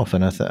will be off,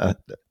 and I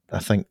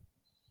think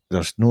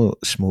there's no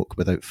smoke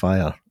without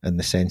fire, in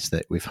the sense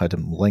that we've had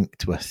him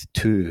linked with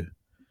 2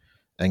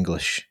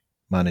 English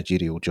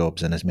managerial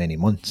jobs in as many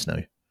months now,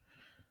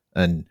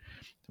 and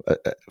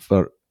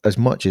for as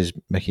much as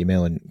Mickey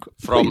Mellon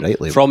from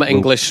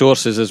English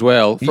sources as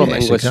well,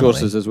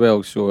 sources as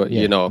well. So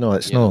no,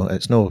 it's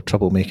no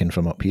troublemaking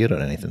from up here or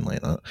anything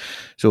like that.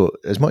 So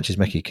as much as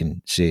Mickey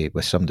can say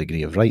with some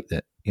degree of right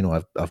that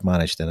I've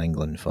managed in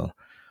England for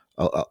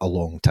a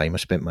long time. I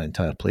spent my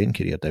entire playing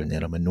career down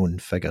there. I'm a known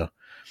figure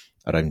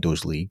around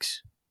those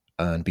leagues,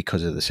 and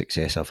because of the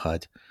success I've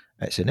had,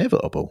 it's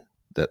inevitable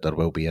that there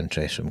will be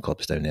interest from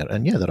clubs down there.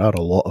 And there are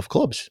a lot of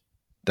clubs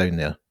down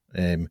there.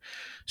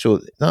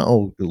 So that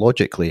all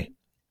logically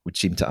would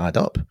seem to add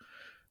up.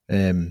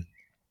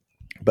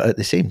 But at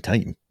the same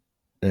time,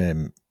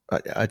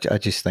 I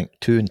just think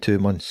 2 and 2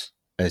 months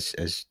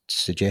is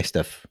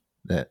suggestive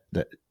that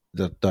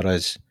there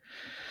is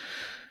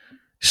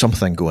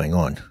something going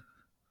on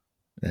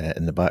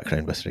in the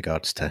background with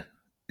regards to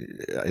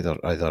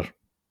either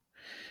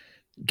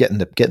getting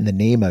the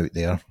name out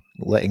there,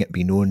 letting it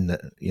be known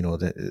that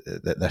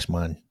that this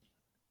man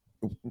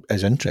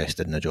is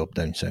interested in a job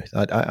down south.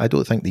 I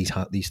don't think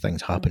these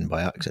things happen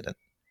by accident.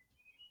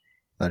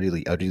 I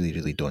really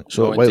don't.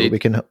 So while we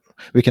can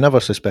have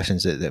our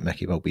suspicions that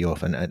Mickey will be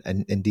off,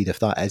 and indeed if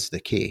that is the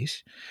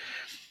case,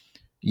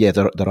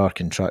 there are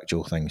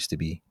contractual things to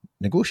be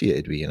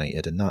negotiated with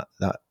United, and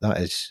that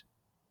is.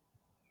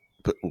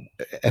 But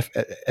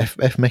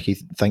if Mickey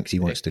thinks he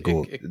wants to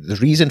go, the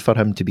reason for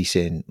him to be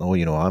saying,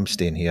 I'm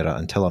staying here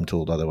until I'm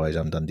told otherwise,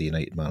 I'm Dundee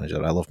United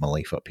manager, I love my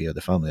life up here,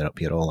 the family are up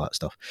here, all that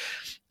stuff,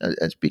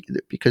 it's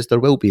because there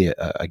will be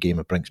a game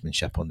of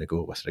brinksmanship on the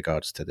go with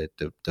regards to the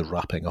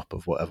wrapping up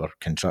of whatever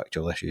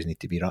contractual issues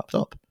need to be wrapped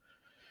up.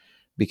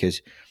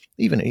 Because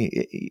even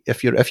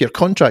if you're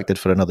contracted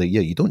for another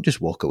year, you don't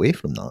just walk away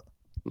from that.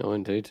 No,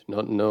 indeed,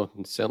 no,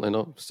 certainly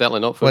not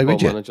for football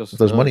managers. If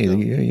there's money,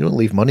 you don't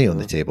leave money on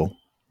the table.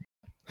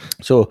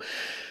 So,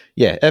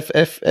 Yeah,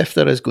 if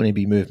there is going to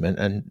be movement,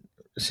 and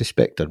I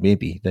suspect there may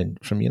be, then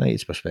from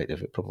United's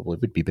perspective, it probably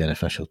would be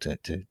beneficial to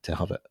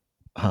have it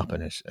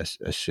happen as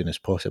soon as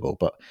possible.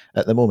 But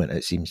at the moment,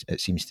 it seems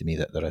to me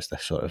that there is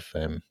this sort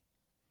of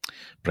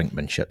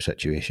brinkmanship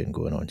situation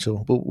going on.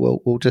 So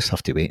we'll just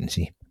have to wait and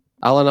see.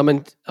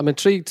 Alan, I'm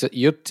intrigued that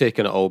you're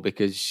taking it all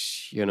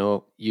because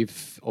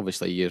you've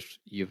obviously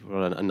you've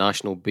run a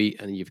national beat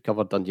and you've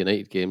covered Dundee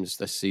United games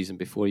this season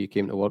before you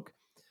came to work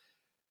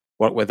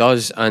with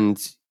us, and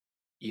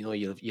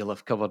you'll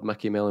have covered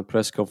Mickey Mellon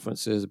press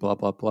conferences, blah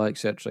blah blah,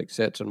 etc.,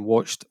 and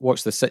watched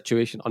the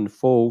situation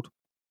unfold.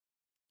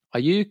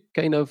 Does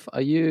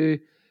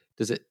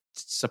it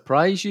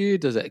surprise you?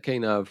 Does it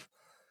kind of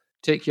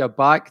take you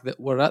aback that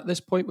we're at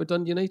this point with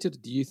Dundee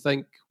United? Do you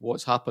think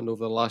what's happened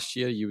over the last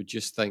year, you would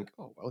just think,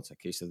 oh, well, it's a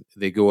case of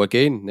they go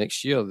again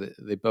next year,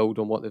 they build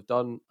on what they've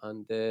done,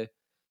 and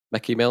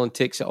Mickey Mellon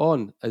takes it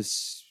on?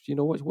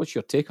 What's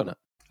your take on it?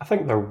 I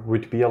think there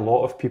would be a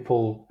lot of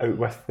people out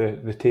with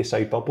the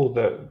Tayside bubble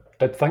that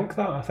did think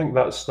that. I think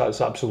that's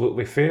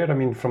absolutely fair. I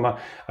mean, from a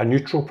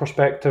neutral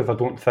perspective, I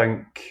don't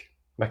think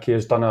Mickey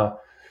has done a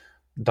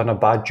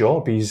bad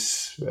job.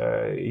 He's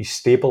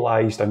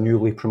stabilised a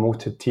newly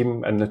promoted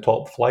team in the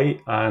top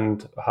flight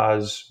and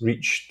has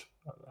reached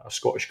a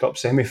Scottish Cup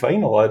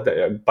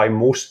semi-final by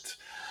most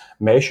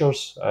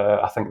measures.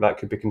 I think that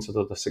could be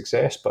considered a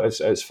success, but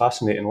it's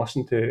fascinating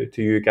listening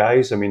to you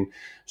guys. I mean,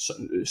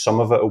 some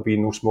of it will be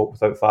no smoke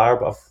without fire,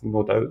 but I've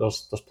no doubt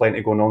there's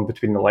plenty going on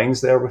between the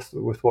lines there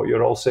with what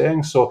you're all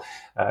saying. So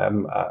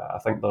I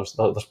think there's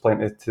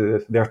plenty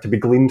there to be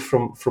gleaned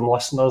from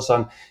listeners,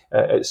 and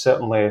it's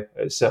certainly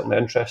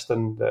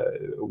interesting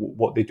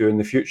what they do in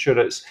the future.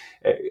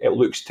 It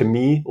looks to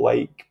me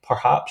like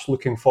perhaps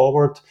looking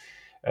forward,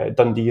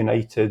 Dundee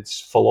United's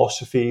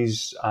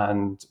philosophies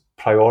and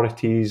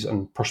priorities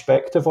and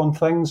perspective on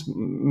things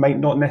might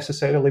not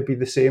necessarily be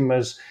the same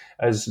as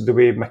the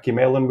way Mickey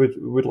Mellon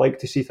would like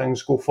to see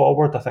things go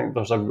forward. I think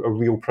there's a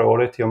real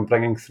priority on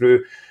bringing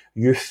through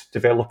youth,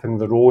 developing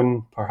their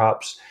own,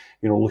 perhaps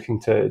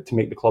looking to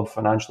make the club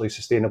financially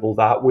sustainable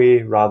that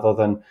way, rather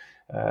than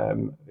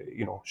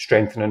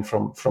strengthening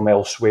from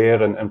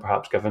elsewhere and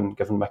perhaps giving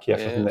Mickey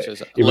everything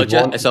that he would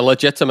want. It's a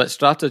legitimate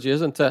strategy,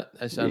 isn't it?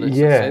 It's a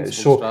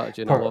sensible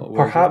strategy in a lot of ways,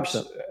 perhaps.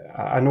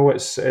 I know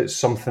it's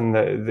something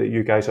that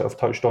you guys have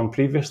touched on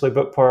previously,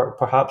 but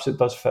perhaps it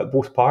does fit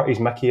both parties.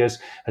 Mickey has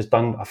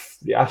done,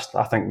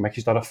 I think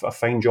Mickey's done a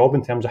fine job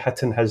in terms of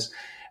hitting his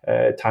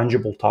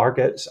tangible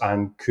targets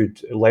and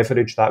could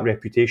leverage that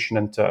reputation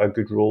into a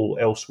good role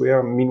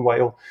elsewhere.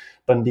 Meanwhile,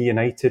 Dundee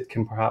United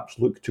can perhaps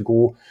look to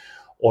go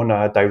on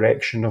a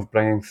direction of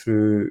bringing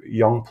through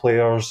young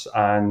players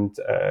and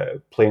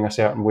playing a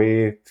certain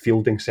way,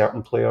 fielding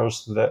certain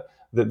players that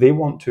they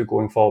want to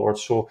going forward.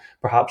 So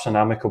perhaps an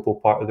amicable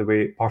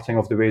parting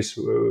of the ways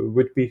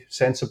would be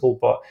sensible.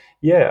 But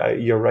yeah,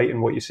 you're right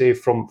in what you say.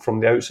 From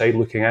the outside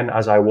looking in,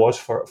 as I was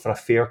for a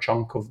fair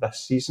chunk of this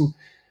season,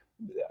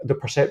 the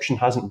perception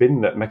hasn't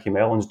been that Mickey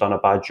Mellon's done a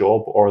bad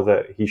job or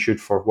that he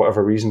should, for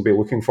whatever reason, be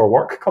looking for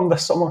work come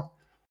this summer.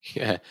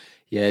 Yeah.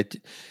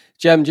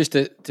 Jim, just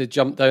to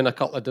jump down a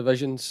couple of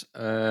divisions,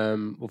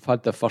 we've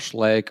had the first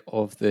leg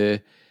of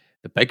the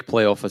big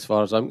playoff, as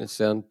far as I'm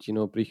concerned.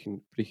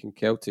 Brechin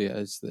Kelty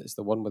is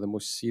the one with the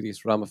most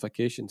serious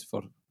ramifications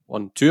for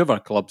two of our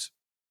clubs.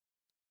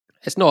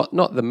 It's not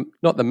the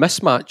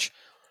mismatch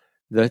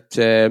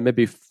that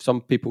maybe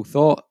some people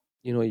thought.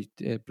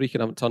 Brechin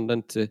haven't turned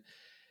into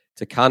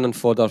cannon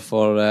fodder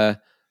for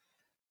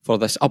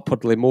this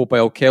upwardly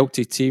mobile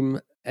Kelty team.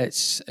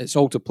 It's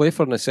all to play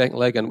for in the second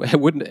leg, and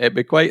it'd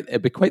be quite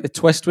the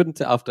twist,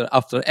 wouldn't it?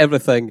 After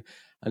everything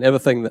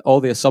that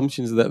all the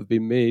assumptions that have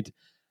been made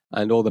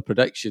and all the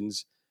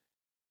predictions,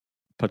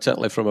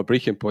 particularly from a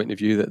Brechin point of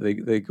view, that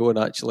they go and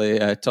actually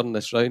turn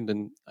this round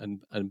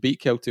and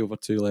beat Kelty over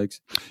two legs.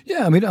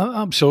 Yeah, I mean,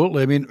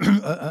 absolutely. I mean,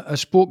 I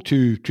spoke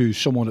to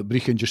someone at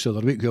Brechin just the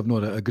other week who I've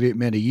known a great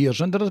many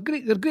years, and there are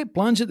great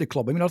plans at the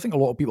club. I mean, I think a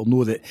lot of people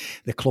know that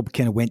the club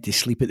kind of went to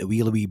sleep at the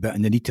wheel a wee bit,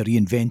 and they need to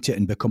reinvent it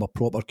and become a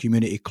proper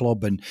community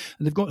club, and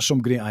they've got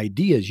some great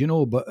ideas,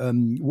 but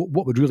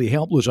what would really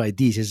help those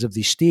ideas is if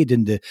they stayed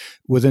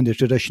within the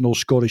traditional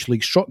Scottish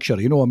League structure.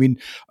 I mean,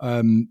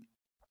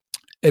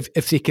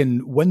 if they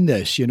can win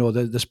this,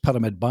 this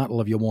pyramid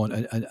battle, if you want,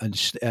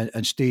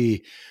 and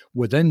stay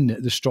within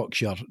the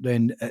structure,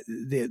 then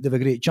they have a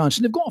great chance,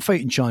 and they've got a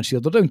fighting chance here.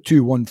 They're down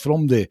 2-1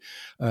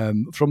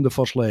 from the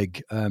first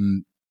leg.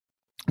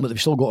 But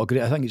they've still got a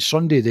great. I think it's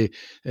Sunday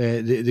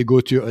they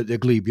go to at the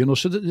Glebe,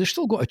 so they've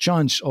still got a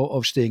chance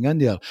of staying in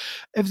there.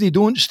 If they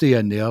don't stay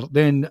in there,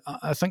 then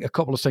I think a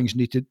couple of things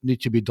need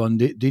to be done.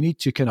 They need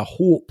to kind of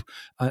hope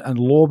and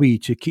lobby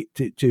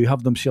to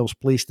have themselves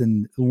placed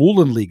in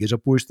Lowland League as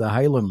opposed to the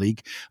Highland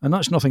League, and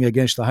that's nothing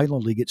against the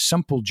Highland League. It's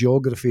simple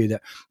geography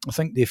that I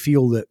think they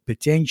feel that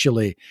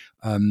potentially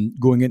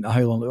going into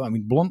Highland League. I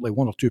mean, bluntly,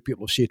 one or two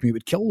people have said to me it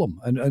would kill them,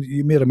 and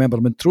you may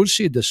remember Montrose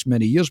said this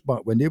many years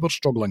back when they were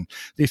struggling.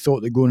 They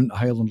thought they going into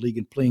Highland League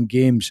and playing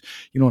games,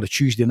 on a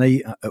Tuesday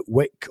night at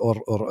Wick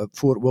or at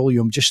Fort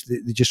William.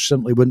 They just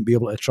simply wouldn't be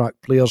able to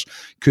attract players,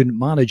 couldn't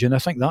manage. And I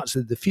think that's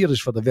the fear is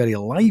for the very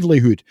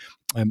livelihood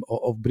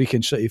of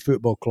Brechin City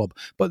Football Club.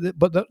 But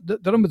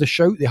they're in with a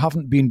shout. They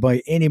haven't been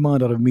by any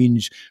manner of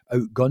means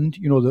outgunned.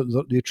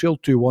 They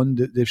trailed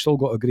 2-1. They've still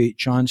got a great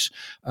chance.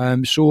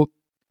 So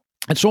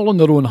it's all in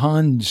their own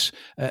hands,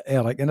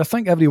 Eric. And I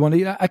think everyone,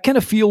 I kind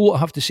of feel what I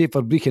have to say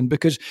for Brechin,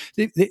 because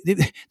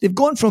they've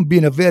gone from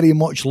being a very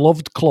much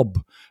loved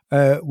club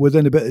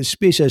within a bit of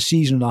space of a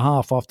season and a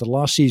half after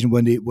last season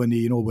when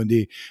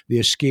they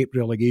escaped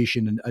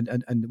relegation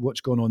and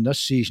what's going on this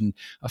season.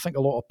 I think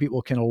a lot of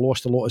people kind of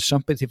lost a lot of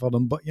sympathy for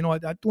them. But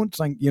I don't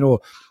think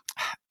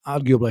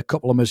arguably a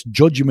couple of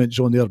misjudgments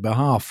on their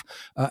behalf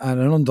and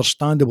an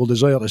understandable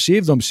desire to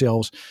save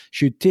themselves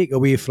should take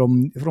away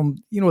from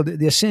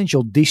the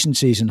essential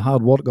decencies and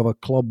hard work of a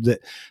club that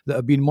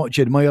have been much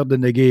admired in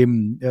the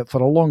game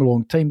for a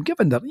long time,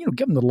 given their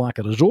lack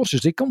of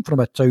resources. They come from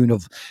a town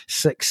of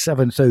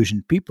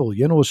 6,000-7,000 people,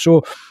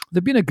 so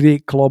they've been a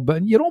great club,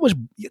 and you're always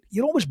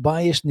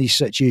biased in these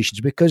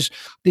situations because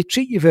they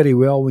treat you very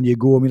well when you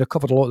go. I mean, I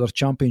covered a lot of their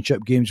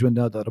championship games when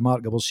they had that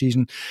remarkable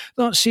season.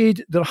 That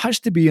said, there has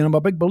to be, and I'm a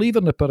big believer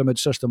in the pyramid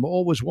system, it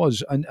always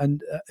was,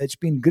 and it's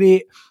been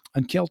great.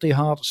 And Kelty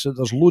Hearts,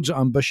 there's loads of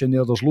ambition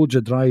there, there's loads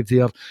of drive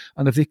there,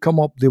 and if they come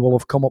up, they will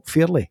have come up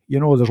fairly.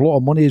 There's a lot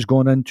of money has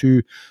gone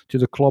into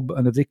the club,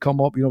 and if they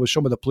come up, with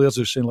some of the players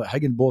they've seen like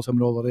Higginbotham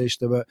and all the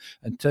rest of it,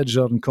 and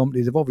Tidser and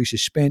company, they've obviously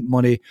spent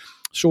money,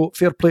 so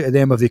fair play to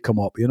them if they come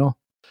up.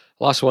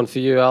 Last one for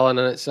you, Alan,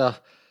 and it's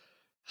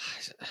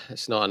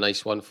not a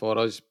nice one for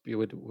us.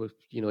 You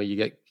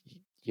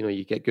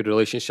get good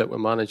relationship with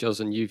managers,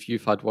 and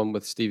you've had one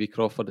with Stevie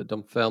Crawford at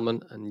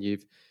Dunfermline, and you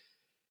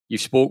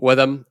spoke with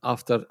him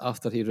after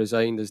he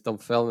resigned as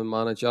Dunfermline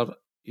manager.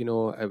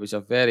 It was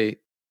a very,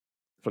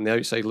 from the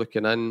outside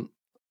looking in,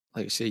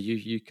 like I say,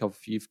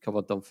 you've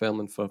covered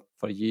Dunfermline for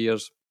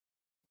years.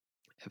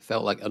 It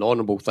felt like an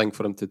honourable thing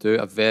for him to do,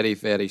 a very,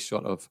 very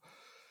sort of,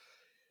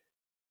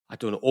 I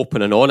don't know,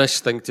 open and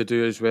honest thing to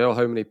do as well.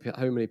 How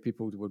many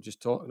people were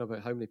just talking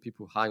about how many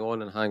people hang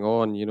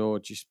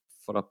on, just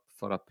for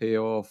a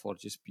payoff, or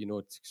just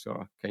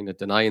sort of kind of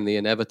denying the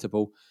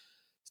inevitable.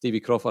 Stevie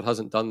Crawford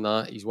hasn't done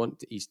that.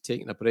 He's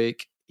taking a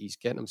break. He's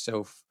getting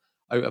himself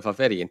out of a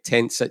very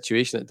intense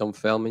situation at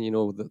Dunfermline.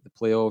 The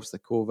playoffs, the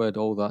COVID,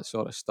 all that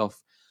sort of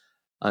stuff,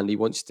 and he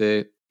wants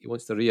to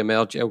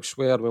re-emerge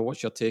elsewhere. I mean,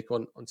 what's your take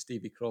on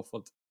Stevie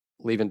Crawford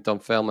leaving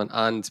Dunfermline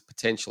and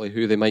potentially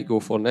who they might go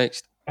for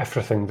next?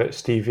 Everything that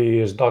Stevie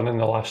has done in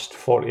the last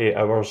 48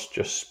 hours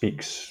just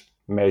speaks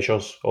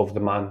measures of the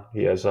man.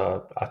 He is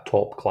a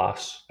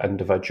top-class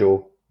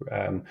individual,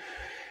 an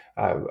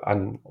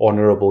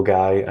honourable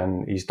guy,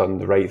 and he's done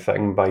the right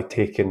thing by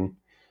taking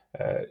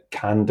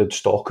candid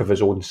stock of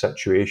his own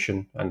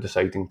situation and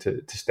deciding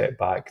to step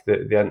back.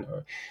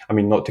 I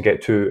mean, not to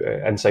get too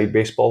inside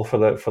baseball for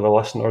the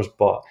listeners,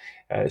 but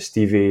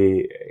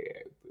Stevie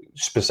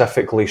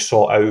specifically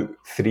sought out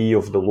 3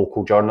 of the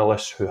local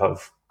journalists who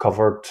have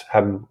covered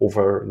him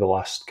over the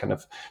last kind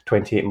of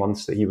 28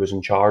 months that he was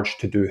in charge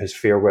to do his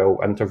farewell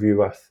interview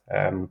with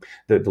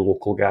the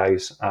local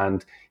guys,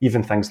 and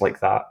even things like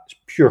that. It's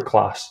pure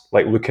class,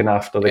 like looking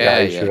after the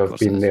guys who have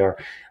been there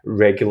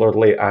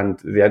regularly. And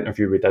the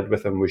interview we did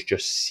with him was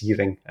just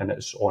searing in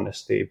its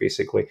honesty.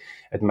 Basically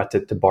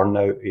admitted to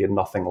burnout. He had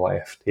nothing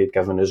left. He had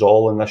given his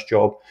all in this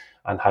job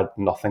and had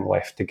nothing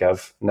left to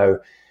give. Now,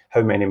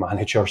 how many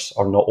managers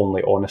are not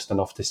only honest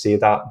enough to say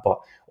that,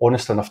 but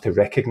honest enough to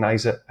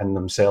recognise it in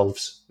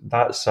themselves?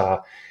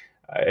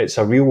 It's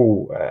a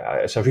real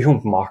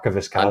mark of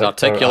his character. And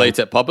articulate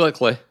it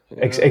publicly.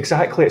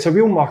 Exactly. It's a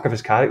real mark of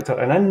his character.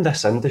 And in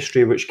this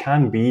industry, which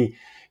can be,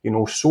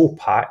 so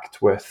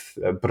packed with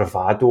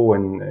bravado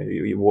and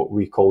what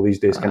we call these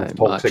days kind of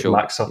toxic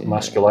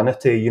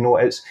masculinity,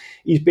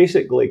 he's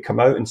basically come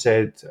out and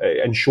said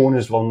and shown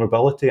his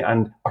vulnerability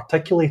and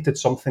articulated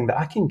something that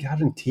I can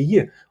guarantee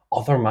you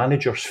other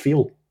managers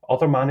feel.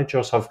 Other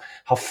managers have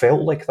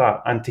felt like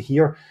that. And to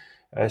hear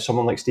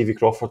someone like Stevie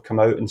Crawford come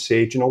out and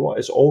say, do you know what,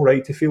 it's all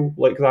right to feel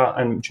like that,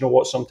 and do you know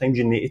what, sometimes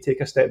you need to take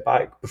a step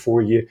back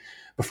before you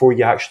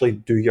actually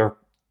do your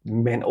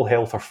mental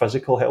health or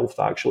physical health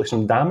actually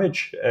some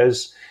damage,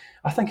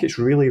 I think it's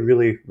really,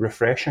 really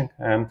refreshing.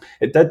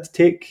 It did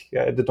take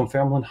the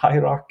Dunfermline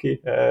hierarchy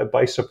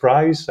by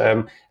surprise.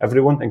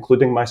 Everyone,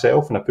 including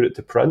myself, and I put it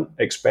to print,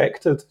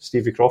 expected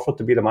Stevie Crawford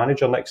to be the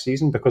manager next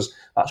season because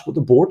that's what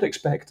the board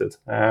expected.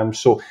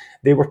 So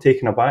they were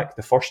taken aback.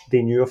 The first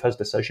they knew of his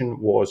decision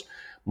was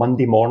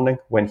Monday morning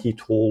when he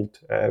told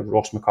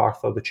Ross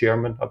MacArthur, the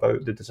chairman,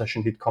 about the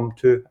decision he'd come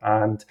to,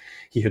 and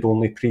he had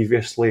only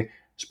previously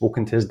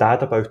spoken to his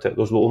dad about it.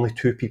 Those were the only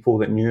 2 people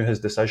that knew his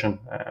decision.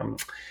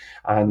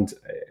 And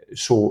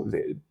so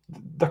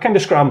they're kind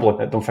of scrambling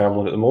at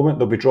Dunfermline at the moment.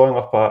 They'll be drawing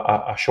up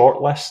a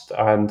short list.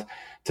 And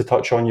to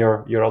touch on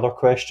your other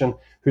question,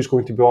 who's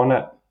going to be on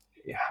it?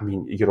 I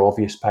mean, your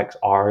obvious picks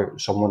are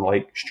someone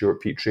like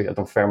Stuart Petrie, a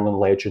Dunfermline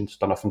legend,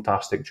 done a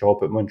fantastic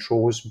job at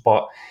Montrose.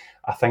 But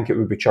I think it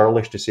would be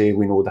churlish to say,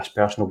 we know this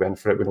person will be in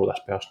for it, we know this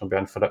person will be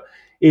in for it.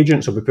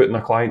 Agents will be putting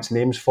their clients'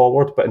 names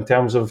forward, but in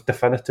terms of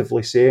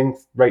definitively saying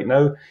right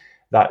now,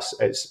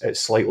 it's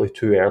slightly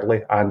too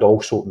early. And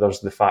also there's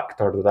the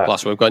factor that...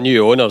 Plus we've got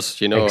new owners,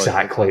 you know.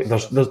 Exactly.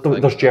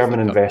 There's German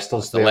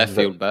investors there. The left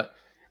field bit.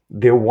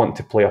 They'll want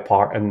to play a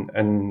part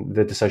in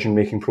the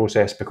decision-making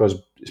process, because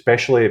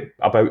especially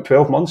about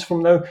 12 months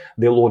from now,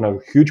 they'll own a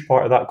huge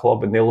part of that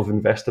club and they'll have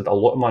invested a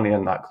lot of money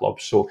in that club.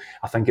 So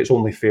I think it's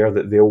only fair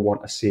that they'll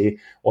want a say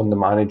on the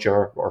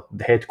manager or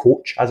the head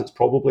coach, as it's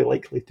probably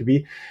likely to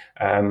be,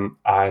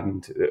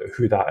 and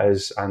who that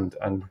is and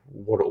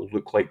what it'll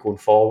look like going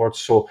forward.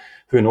 So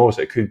who knows?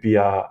 It could be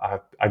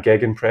a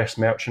gegenpress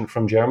merchant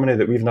from Germany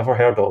that we've never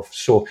heard of.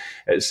 So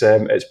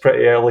it's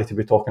pretty early to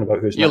be talking about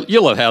who's next.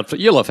 You'll have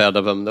heard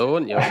of him though,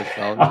 won't you?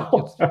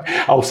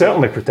 I'll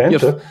certainly pretend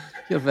to.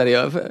 You're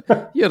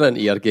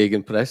into your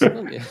gegenpress,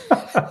 aren't you?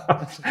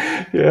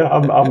 Yeah,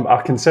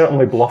 I can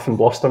certainly bluff and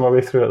bluster my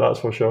way through it. That's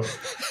for sure.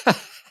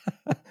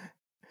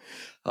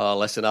 Oh,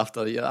 listen!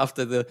 After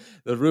the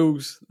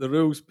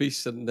rules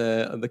piece and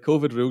the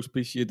COVID rules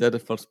piece you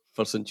did for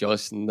St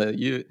Johnstone,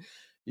 you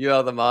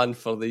are the man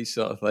for these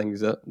sort of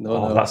things. I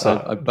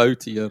bow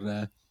to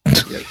your.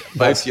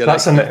 That's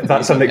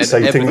an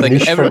exciting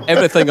niche.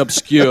 Everything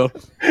obscure.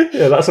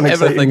 Yeah, that's an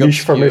exciting niche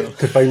for me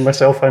to find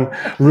myself in.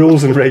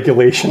 Rules and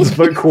regulations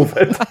about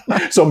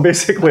COVID. So I'm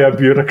basically a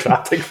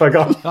bureaucratic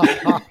figure.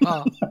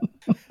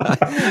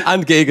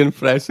 And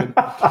gegenpressing.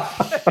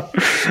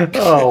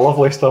 Oh,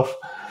 lovely stuff.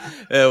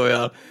 There we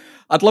are.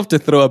 I'd love to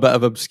throw a bit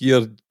of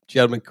obscure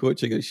German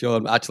coaching at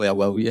Sean. Actually, I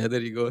will. Yeah,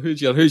 there you go.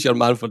 Who's your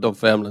man for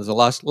Dunfermline? As the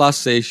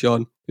last say,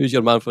 Sean. Who's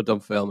your man for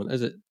Dunfermline?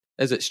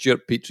 Is it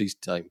Stuart Petrie's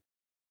time?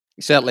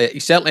 He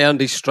certainly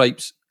earned his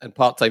stripes in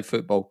part-time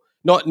football.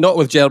 Not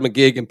with German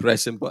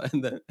gegenpressing, but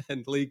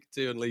in League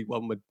 2 and League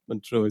 1 with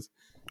Montrose.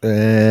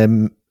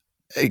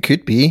 It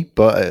could be,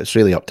 but it's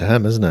really up to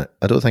him, isn't it?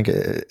 I don't think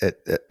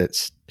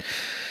it's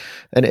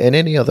in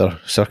any other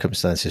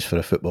circumstances for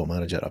a football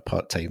manager at a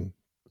part-time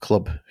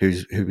club who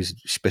was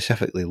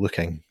specifically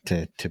looking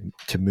to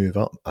move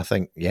up. I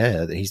think,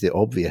 yeah, he's the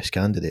obvious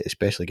candidate,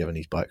 especially given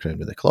his background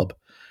with the club.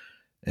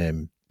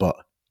 But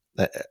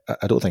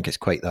I don't think it's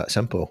quite that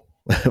simple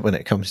when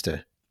it comes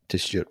to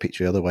Stuart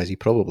Petrie. Otherwise, he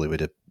probably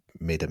would have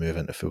made a move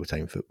into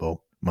full-time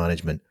football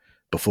management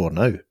before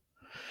now,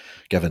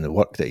 given the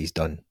work that he's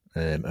done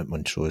at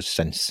Montrose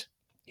since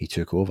he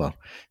took over.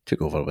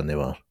 Took over when they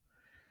were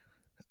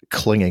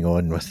clinging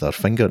on with their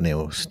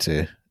fingernails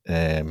to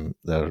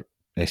their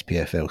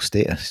SPFL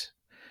status,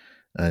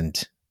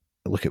 and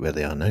look at where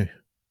they are now.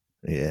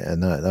 Yeah,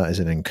 and that is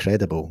an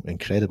incredible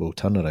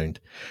turnaround.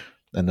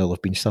 And there'll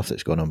have been stuff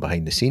that's gone on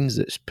behind the scenes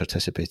that's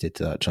participated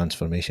to that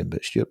transformation,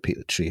 but Stuart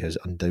Petrie has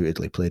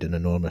undoubtedly played an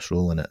enormous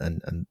role in it,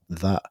 and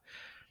that,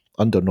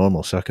 under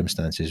normal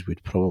circumstances,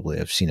 would probably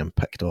have seen him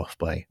picked off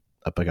by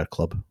a bigger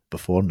club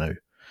before now.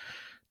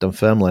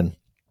 Dunfermline,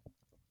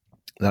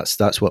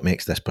 that's what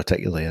makes this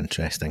particularly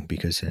interesting,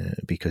 because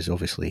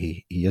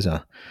obviously he is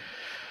a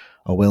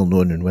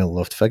well-known and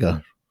well-loved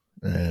figure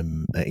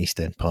at East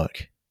End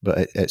Park,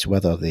 but it's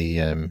whether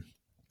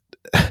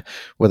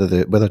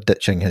whether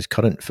ditching his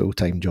current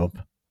full-time job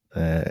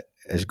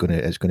is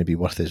going to be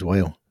worth his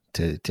while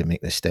to make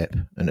the step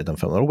into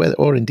Dunfermline,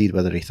 or indeed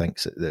whether he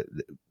thinks that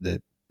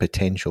the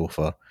potential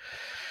for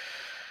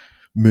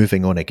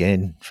moving on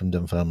again from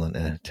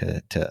Dunfermline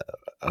to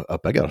a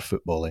bigger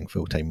footballing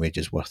full-time wage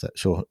is worth it.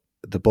 So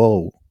the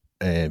ball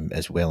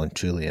is well and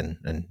truly in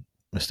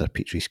Mr.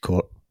 Petrie's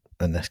court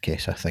in this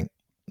case. I think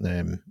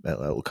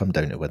it'll come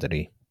down to whether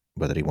he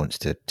wants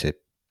to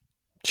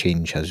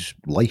change his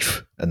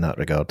life in that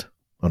regard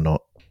or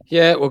not.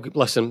 Yeah, well,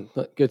 listen,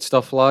 good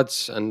stuff,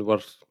 lads, and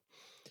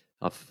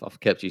I've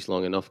kept you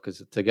long enough,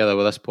 because together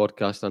with this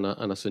podcast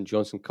and a St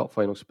Johnstone Cup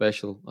final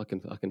special, I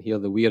can hear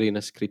the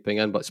weariness creeping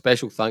in. But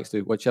special thanks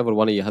to whichever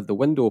one of you had the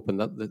window open.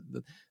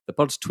 The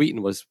birds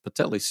tweeting was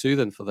particularly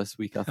soothing for this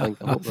week, I think.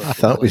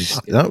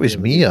 That was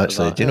me,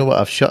 actually. Do you know what?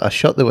 I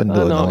shut the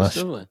window in the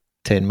last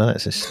 10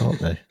 minutes. It's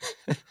stopped now.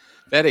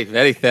 Very,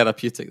 very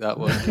therapeutic, that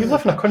was. Do you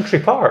live in a country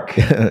park?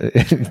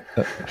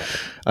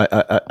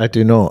 I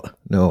do not.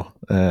 No,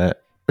 they're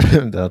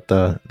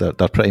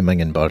pretty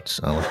minging birds,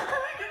 Alan.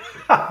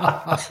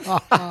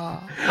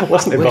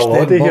 Listen to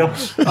Melody here.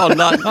 On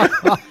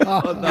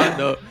that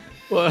note,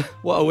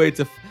 what a way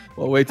to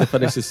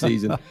finish the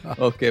season.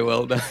 Okay,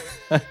 well done.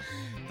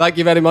 Thank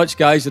you very much,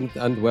 guys,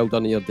 and well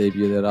done on your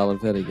debut there, Alan.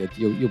 Very good.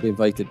 You'll be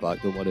invited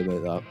back. Don't worry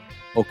about that.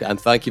 Okay,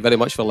 and thank you very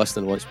much for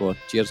listening once more.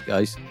 Cheers,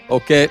 guys.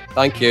 Okay,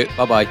 thank you.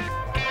 Bye-bye.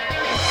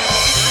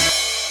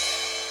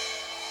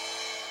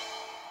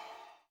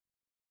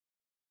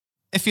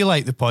 If you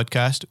like the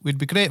podcast, we'd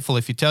be grateful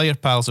if you tell your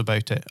pals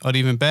about it, or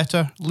even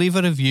better, leave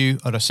a review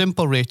or a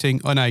simple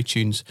rating on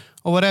iTunes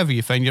or wherever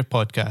you find your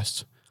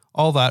podcasts.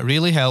 All that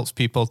really helps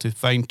people to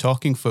find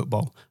Talking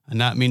Football,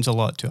 and that means a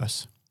lot to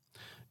us.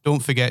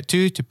 Don't forget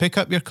to pick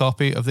up your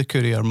copy of The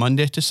Courier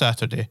Monday to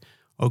Saturday,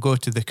 or go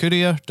to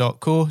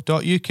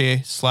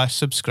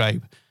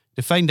thecourier.co.uk/subscribe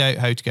to find out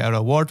how to get our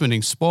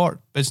award-winning sport,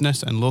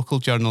 business and local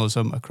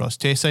journalism across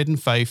Tayside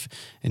and Fife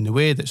in the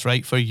way that's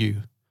right for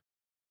you.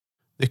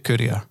 The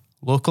Courier.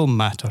 Local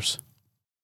matters.